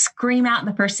scream out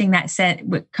the first thing that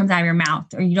what comes out of your mouth,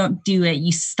 or you don't do it.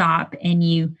 You stop and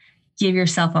you give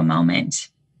yourself a moment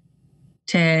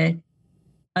to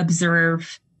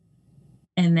observe,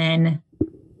 and then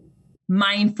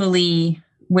mindfully,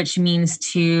 which means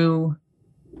to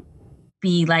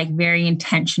be very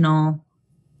intentional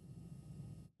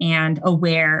and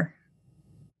aware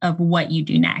of what you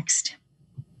do next.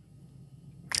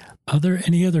 Are there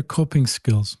any other coping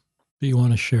skills that you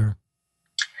want to share?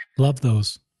 Love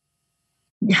those.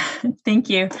 Yeah, thank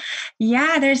you.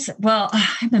 Yeah,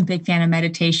 I'm a big fan of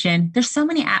meditation. There's so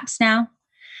many apps now.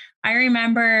 I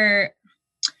remember,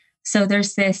 so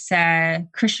there's this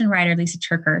Christian writer, Lisa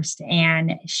TerKeurst,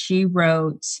 and she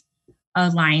wrote a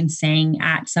line saying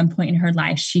at some point in her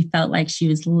life, she felt like she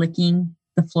was licking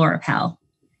the floor of hell.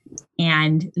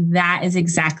 And that is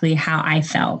exactly how I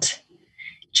felt,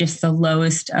 just the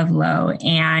lowest of low.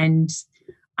 And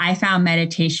I found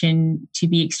meditation to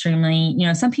be extremely,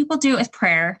 some people do it with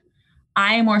prayer.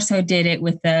 I more so did it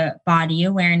with the body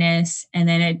awareness. And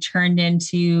then it turned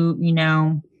into,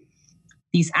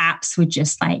 these apps would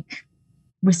just like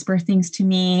whisper things to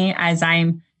me as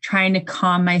I'm trying to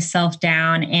calm myself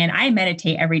down. And I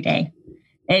meditate every day.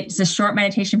 It's a short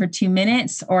meditation for 2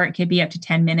 minutes, or it could be up to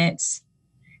 10 minutes.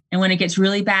 And when it gets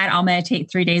really bad, I'll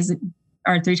meditate 3 days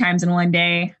or 3 times in one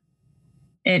day.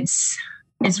 It's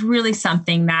really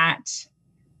something that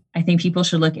I think people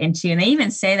should look into. And they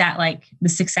even say that like the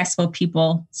successful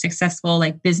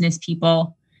like business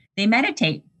people, they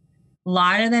meditate. A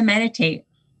lot of them meditate.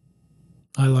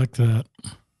 I like that.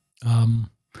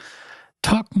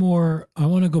 Talk more. I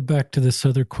want to go back to this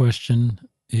other question.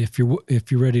 If you're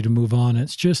ready to move on,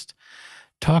 it's just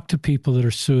talk to people that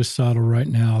are suicidal right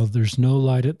now. There's no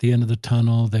light at the end of the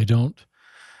tunnel. They don't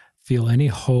feel any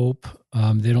hope.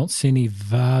 They don't see any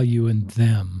value in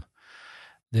them.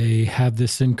 They have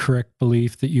this incorrect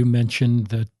belief that you mentioned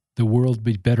that the world would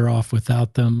be better off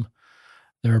without them.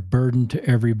 They're a burden to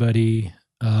everybody.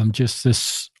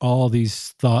 All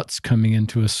these thoughts coming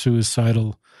into a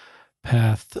suicidal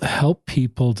path. Help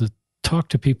people to talk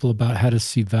to people about how to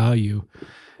see value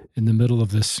in the middle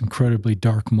of this incredibly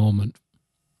dark moment.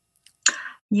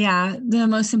 Yeah, the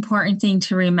most important thing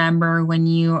to remember when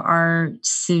you are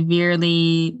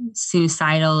severely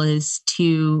suicidal is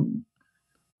to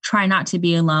try not to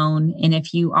be alone. And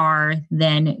if you are,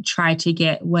 then try to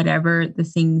get whatever the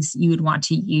things you would want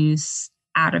to use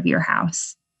out of your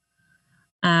house.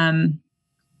 The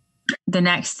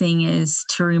next thing is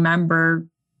to remember,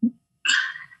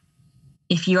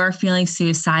 if you are feeling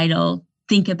suicidal,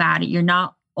 think about it. You're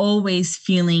not always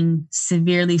feeling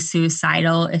severely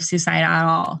suicidal, if suicidal at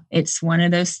all. It's one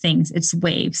of those things. It's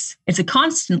waves. It's a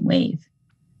constant wave.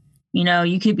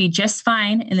 You could be just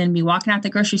fine and then be walking out the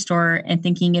grocery store and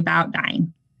thinking about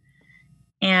dying.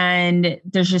 And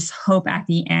there's just hope at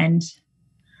the end.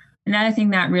 Another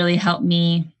thing that really helped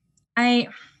me,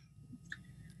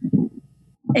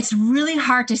 it's really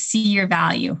hard to see your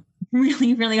value.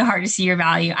 Really, really hard to see your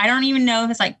value. I don't even know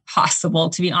if it's like possible,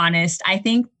 to be honest. I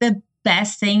think the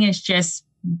best thing is just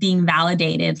being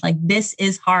validated. Like, this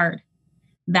is hard.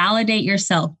 Validate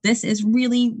yourself. This is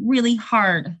really, really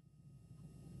hard.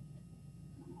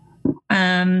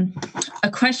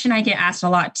 A question I get asked a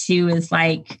lot too is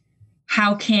like,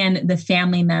 how can the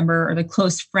family member or the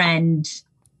close friend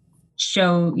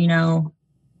show,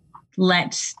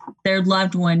 let their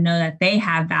loved one know that they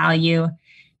have value?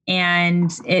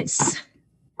 And it's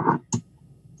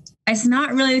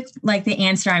not really like the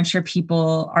answer I'm sure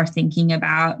people are thinking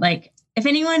about. Like, if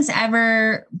anyone's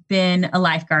ever been a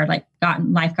lifeguard, like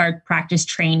gotten lifeguard practice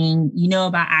training,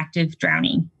 about active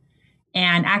drowning.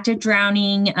 And active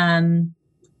drowning,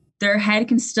 their head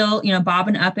can still,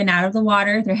 bobbing up and out of the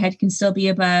water. Their head can still be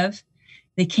above.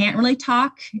 They can't really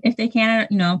talk. If they can,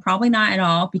 probably not at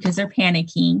all, because they're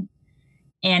panicking.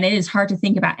 And it is hard to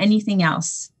think about anything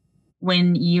else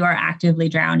when you are actively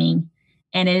drowning.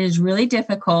 And it is really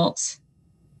difficult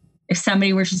if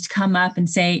somebody were just to come up and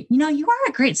say, you are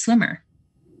a great swimmer.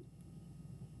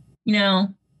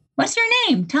 What's your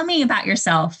name? Tell me about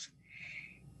yourself.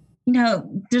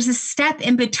 There's a step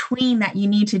in between that you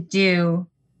need to do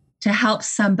to help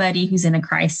somebody who's in a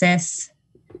crisis.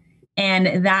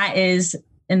 And that is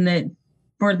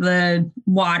for the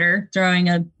water, throwing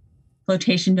a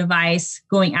flotation device,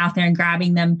 going out there and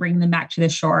grabbing them, bringing them back to the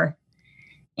shore.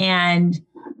 And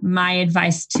my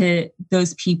advice to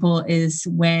those people is,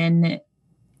 when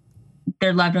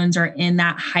their loved ones are in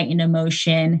that heightened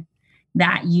emotion,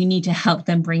 that you need to help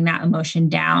them bring that emotion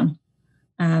down.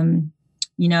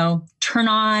 Turn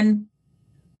on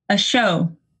a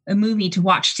show, a movie to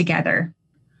watch together.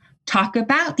 Talk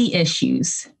about the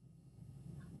issues.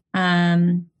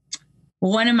 One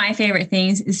of my favorite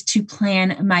things is to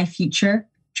plan my future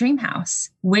dream house,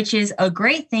 which is a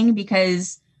great thing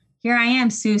because here I am,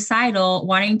 suicidal,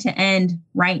 wanting to end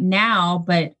right now,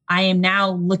 but I am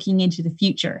now looking into the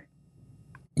future,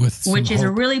 which is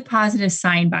a really positive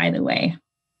sign, by the way.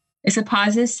 It's a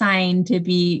positive sign to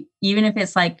be, even if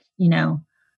it's like,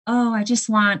 oh, I just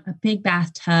want a big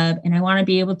bathtub and I want to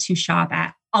be able to shop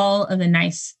at all of the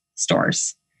nice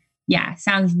stores. Yeah,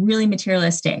 sounds really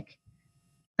materialistic.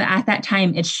 But at that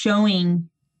time, it's showing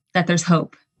that there's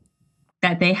hope,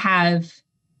 that they have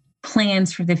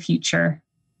plans for the future.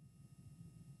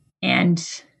 And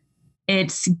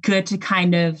it's good to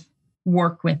kind of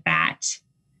work with that.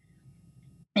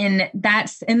 And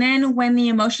then when the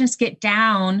emotions get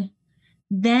down,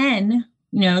 then,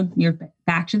 you're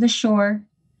back to the shore.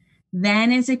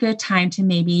 Then is a good time to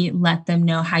maybe let them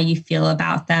know how you feel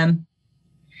about them.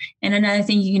 And another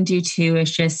thing you can do too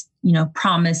is just,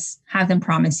 have them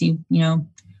promise you,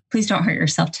 please don't hurt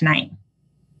yourself tonight.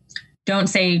 Don't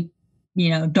say,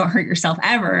 don't hurt yourself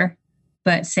ever,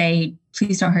 but say,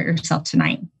 please don't hurt yourself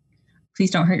tonight.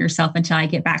 Please don't hurt yourself until I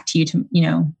get back to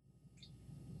you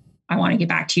I want to get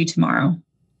back to you tomorrow.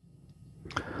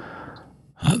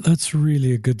 That's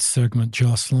really a good segment,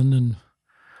 Jocelyn. And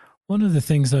one of the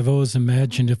things I've always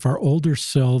imagined, if our older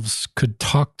selves could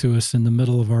talk to us in the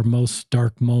middle of our most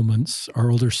dark moments, our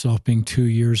older self being 2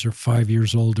 years or 5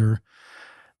 years older,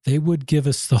 they would give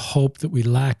us the hope that we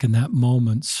lack in that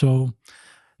moment. So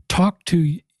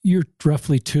you're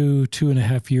roughly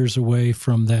 2.5 years away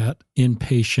from that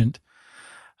inpatient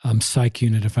psych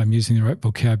unit, if I'm using the right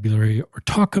vocabulary,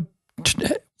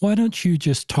 why don't you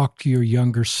just talk to your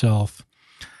younger self,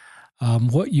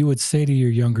 what you would say to your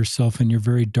younger self in your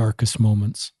very darkest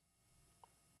moments?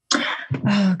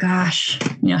 Oh gosh,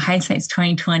 hindsight's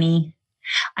 2020.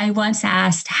 I once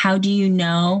asked, how do you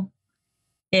know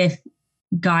if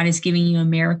God is giving you a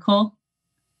miracle?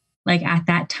 Like at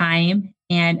that time,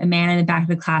 and a man in the back of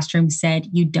the classroom said,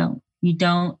 you don't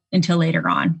until later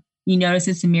on. You notice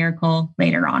it's a miracle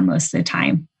later on most of the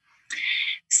time.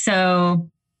 So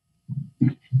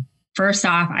first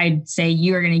off, I'd say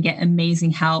you are going to get amazing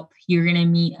help. You're going to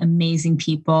meet amazing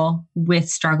people with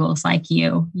struggles like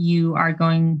you. You are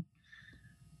going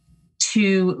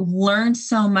to learn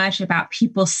so much about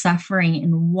people suffering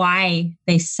and why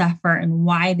they suffer and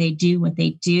why they do what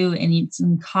they do. And it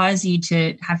can cause you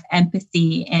to have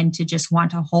empathy and to just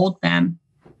want to hold them.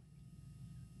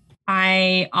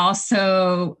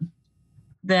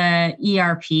 The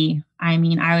ERP,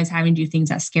 I was having to do things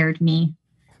that scared me.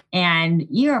 And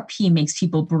ERP makes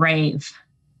people brave.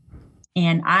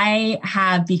 And I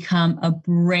have become a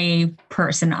brave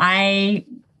person. I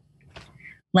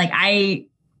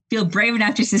feel brave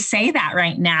enough just to say that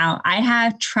right now. I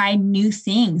have tried new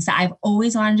things that I've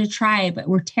always wanted to try, but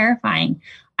were terrifying.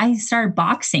 I started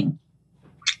boxing.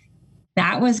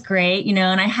 That was great,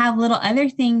 and I have little other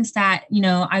things that,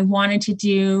 I wanted to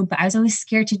do, but I was always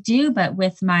scared to do. But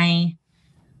with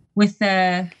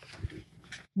the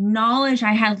knowledge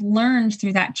I had learned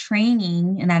through that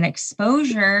training and that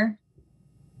exposure,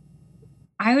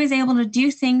 I was able to do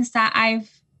things that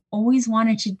I've always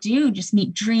wanted to do, just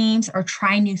meet dreams or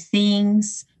try new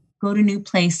things, go to new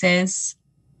places.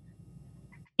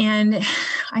 And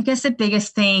I guess the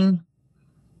biggest thing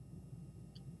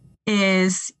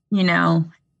is,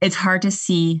 it's hard to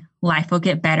see life will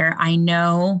get better. I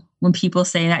know when people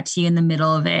say that to you in the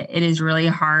middle of it, it is really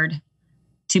hard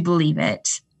to believe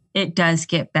it. It does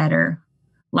get better.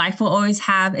 Life will always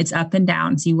have its up and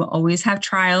downs. You will always have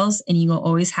trials and you will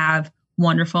always have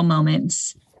wonderful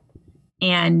moments.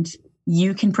 And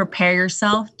you can prepare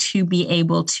yourself to be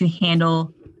able to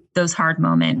handle those hard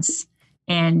moments.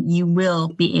 And you will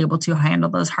be able to handle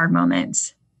those hard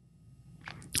moments.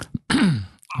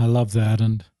 I love that.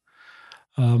 And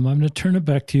I'm going to turn it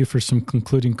back to you for some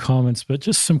concluding comments, but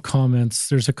just some comments.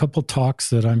 There's a couple talks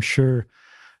that I'm sure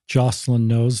Jocelyn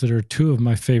knows that are two of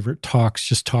my favorite talks,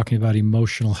 just talking about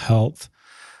emotional health.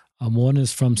 One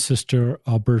is from Sister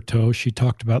Alberto. She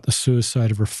talked about the suicide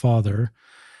of her father.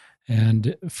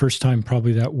 And first time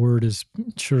probably that word is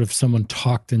sort of someone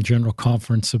talked in general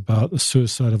conference about the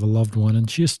suicide of a loved one. And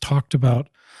she just talked about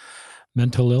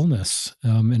mental illness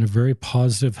in a very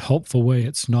positive, helpful way.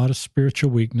 It's not a spiritual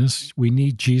weakness. We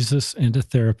need Jesus and a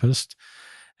therapist,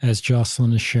 as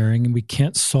Jocelyn is sharing, and we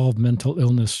can't solve mental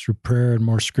illness through prayer and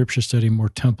more scripture study, more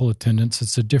temple attendance.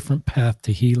 It's a different path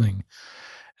to healing,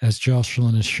 as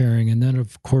Jocelyn is sharing. And then,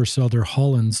 of course, Elder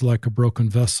Holland's Like a Broken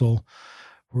Vessel,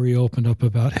 where he opened up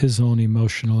about his own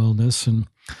emotional illness. And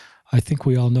I think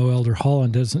we all know Elder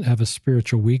Holland doesn't have a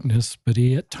spiritual weakness, but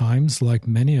he at times, like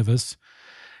many of us,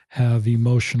 have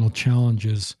emotional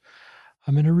challenges.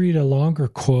 I'm going to read a longer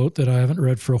quote that I haven't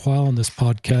read for a while on this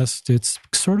podcast. It's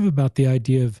sort of about the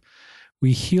idea of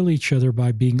we heal each other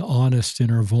by being honest in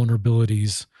our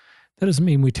vulnerabilities. That doesn't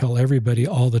mean we tell everybody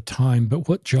all the time, but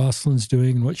what Jocelyn's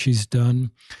doing and what she's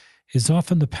done is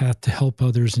often the path to help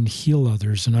others and heal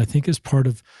others, and I think is part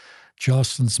of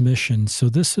Jocelyn's mission. So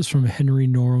this is from Henry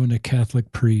Norwin, a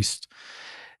Catholic priest.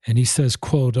 And he says,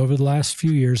 quote, "Over the last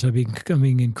few years, I've been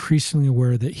becoming increasingly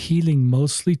aware that healing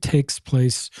mostly takes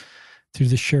place through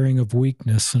the sharing of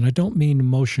weakness." And I don't mean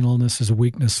emotional illness as a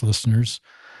weakness, listeners,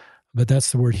 but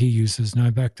that's the word he uses. Now I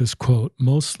back this quote.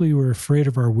 "Mostly we're afraid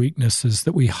of our weaknesses,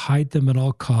 that we hide them at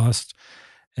all costs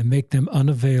and make them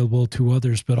unavailable to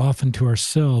others, but often to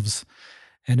ourselves.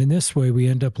 And in this way, we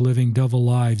end up living double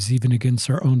lives, even against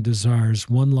our own desires.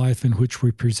 One life in which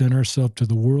we present ourselves to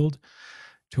the world,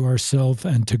 to ourselves,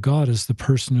 and to God as the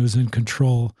person who's in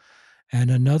control. And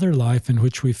another life in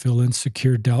which we feel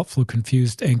insecure, doubtful,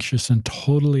 confused, anxious, and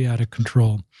totally out of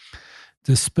control.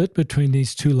 The split between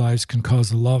these two lives can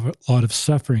cause a lot of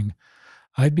suffering.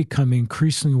 I've become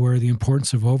increasingly aware of the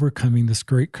importance of overcoming this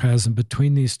great chasm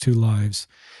between these two lives.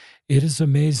 It is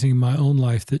amazing in my own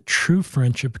life that true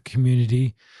friendship and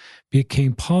community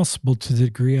became possible to the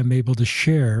degree I'm able to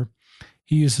share.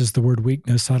 He uses the word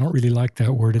weakness. I don't really like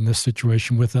that word in this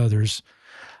situation with others.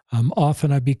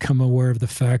 Often I become aware of the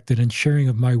fact that in sharing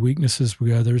of my weaknesses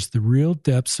with others, the real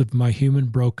depths of my human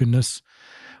brokenness,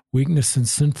 weakness, and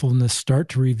sinfulness start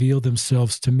to reveal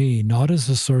themselves to me, not as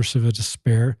a source of a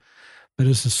despair, but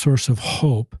as a source of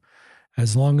hope.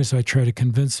 As long as I try to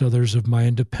convince others of my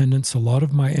independence, a lot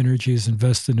of my energy is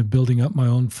invested in building up my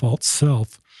own false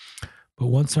self. But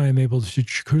once I am able to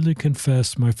truly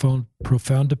confess my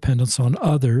profound dependence on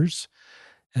others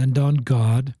and on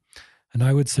God, and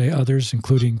I would say others,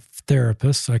 including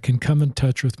therapists, I can come in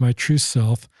touch with my true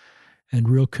self and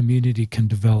real community can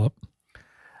develop.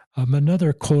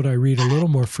 Another quote I read a little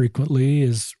more frequently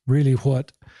is really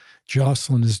what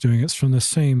Jocelyn is doing. It's from the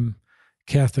same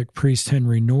Catholic priest,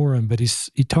 Henry Noren, but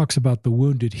he talks about the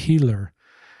wounded healer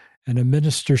and a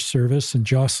minister's service, and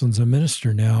Jocelyn's a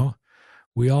minister now.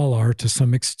 We all are to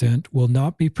some extent, will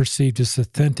not be perceived as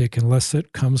authentic unless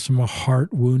it comes from a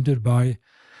heart wounded by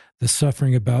the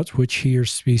suffering about which he or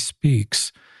she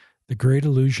speaks. The great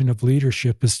illusion of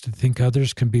leadership is to think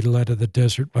others can be led to the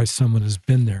desert by someone who's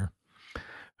been there,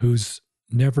 who's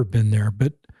never been there.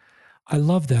 But I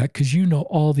love that because you know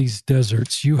all these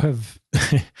deserts. You have,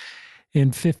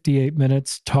 in 58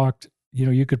 minutes, talked,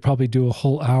 you could probably do a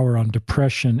whole hour on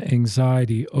depression,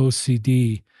 anxiety,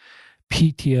 OCD,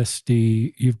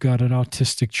 PTSD. You've got an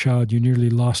autistic child. You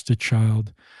nearly lost a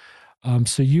child.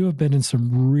 So you have been in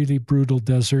some really brutal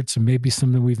deserts, and maybe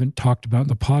something we haven't talked about in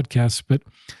the podcast,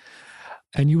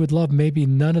 and you would love maybe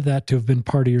none of that to have been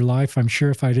part of your life. I'm sure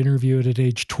if I'd interviewed at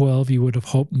age 12, you would have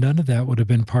hoped none of that would have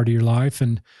been part of your life.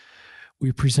 And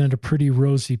we present a pretty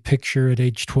rosy picture at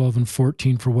age 12 and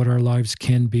 14 for what our lives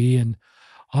can be. And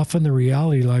often the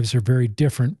reality lives are very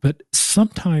different. But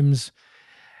sometimes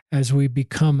as we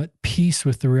become at peace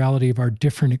with the reality of our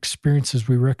different experiences,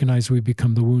 we recognize we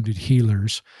become the wounded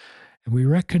healers. And we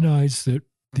recognize that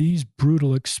these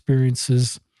brutal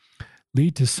experiences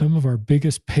lead to some of our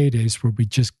biggest paydays where we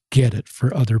just get it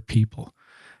for other people.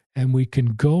 And we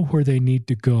can go where they need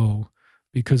to go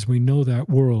because we know that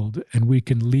world, and we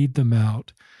can lead them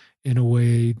out in a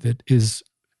way that is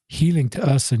healing to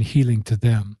us and healing to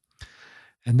them.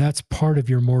 And that's part of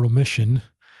your mortal mission.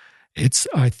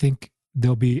 I think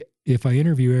there'll be, if I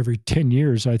interview every 10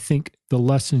 years, I think the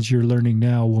lessons you're learning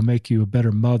now will make you a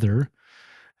better mother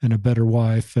and a better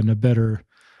wife and a better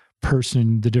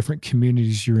person, the different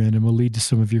communities you're in, and will lead to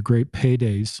some of your great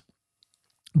paydays.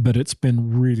 But it's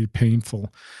been really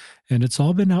painful, and it's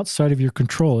all been outside of your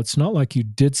control. It's not like you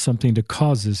did something to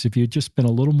cause this. If you'd just been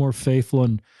a little more faithful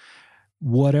and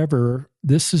whatever,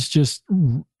 this is just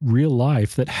real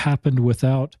life that happened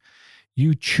without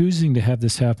you choosing to have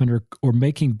this happen or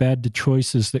making bad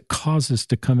choices that cause this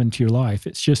to come into your life.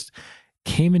 It's just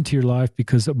came into your life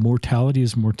because mortality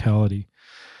is mortality.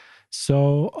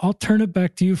 So I'll turn it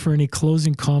back to you for any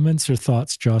closing comments or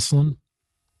thoughts, Jocelyn.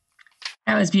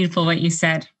 That was beautiful what you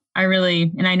said. I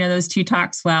know those two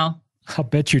talks well. I'll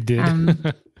bet you did.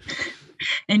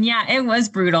 And yeah, it was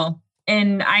brutal.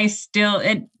 And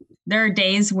there are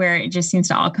days where it just seems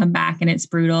to all come back and it's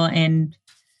brutal. And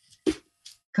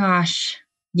gosh,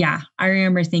 yeah, I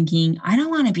remember thinking, I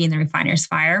don't want to be in the refiner's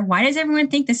fire. Why does everyone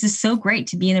think this is so great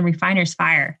to be in the refiner's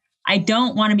fire? I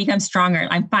don't want to become stronger.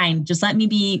 I'm fine. Just let me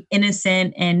be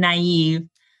innocent and naive.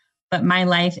 But my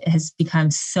life has become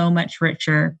so much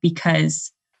richer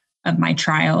because of my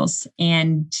trials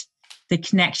and the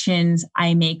connections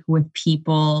I make with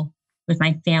people, with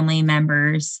my family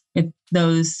members, with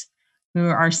those who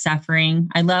are suffering.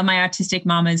 I love my autistic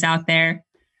mamas out there.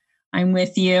 I'm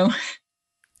with you.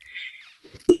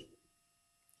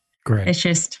 Great.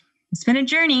 It's been a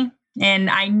journey, and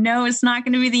I know it's not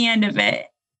going to be the end of it.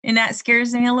 And that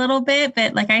scares me a little bit.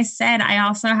 But like I said, I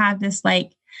also have this,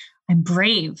 I'm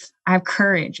brave. I have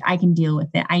courage. I can deal with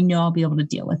it. I know I'll be able to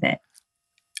deal with it.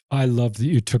 I love that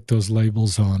you took those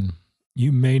labels on.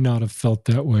 You may not have felt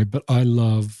that way, but I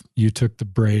love you took the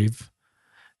brave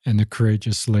and the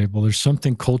courageous label. There's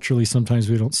something culturally, sometimes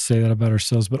we don't say that about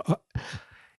ourselves, but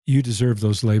you deserve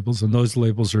those labels, and those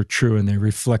labels are true and they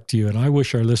reflect you. And I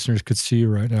wish our listeners could see you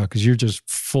right now, because you're just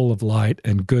full of light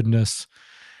and goodness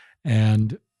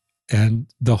and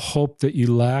the hope that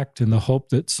you lacked and the hope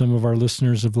that some of our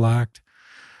listeners have lacked.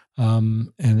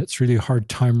 And it's really a hard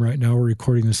time right now. We're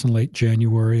recording this in late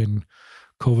January, and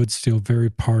COVID's still very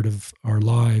part of our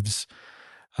lives.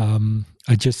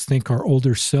 I just think our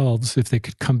older selves, if they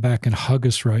could come back and hug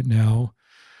us right now,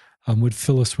 would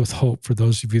fill us with hope for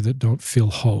those of you that don't feel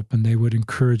hope. And they would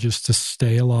encourage us to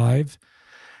stay alive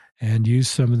and use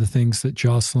some of the things that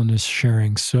Jocelyn is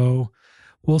sharing. So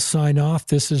we'll sign off.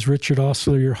 This is Richard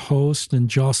Ostler, your host, and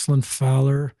Jocelyn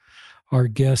Fowler, our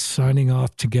guest, signing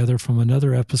off together from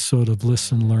another episode of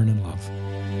Listen, Learn, and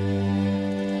Love.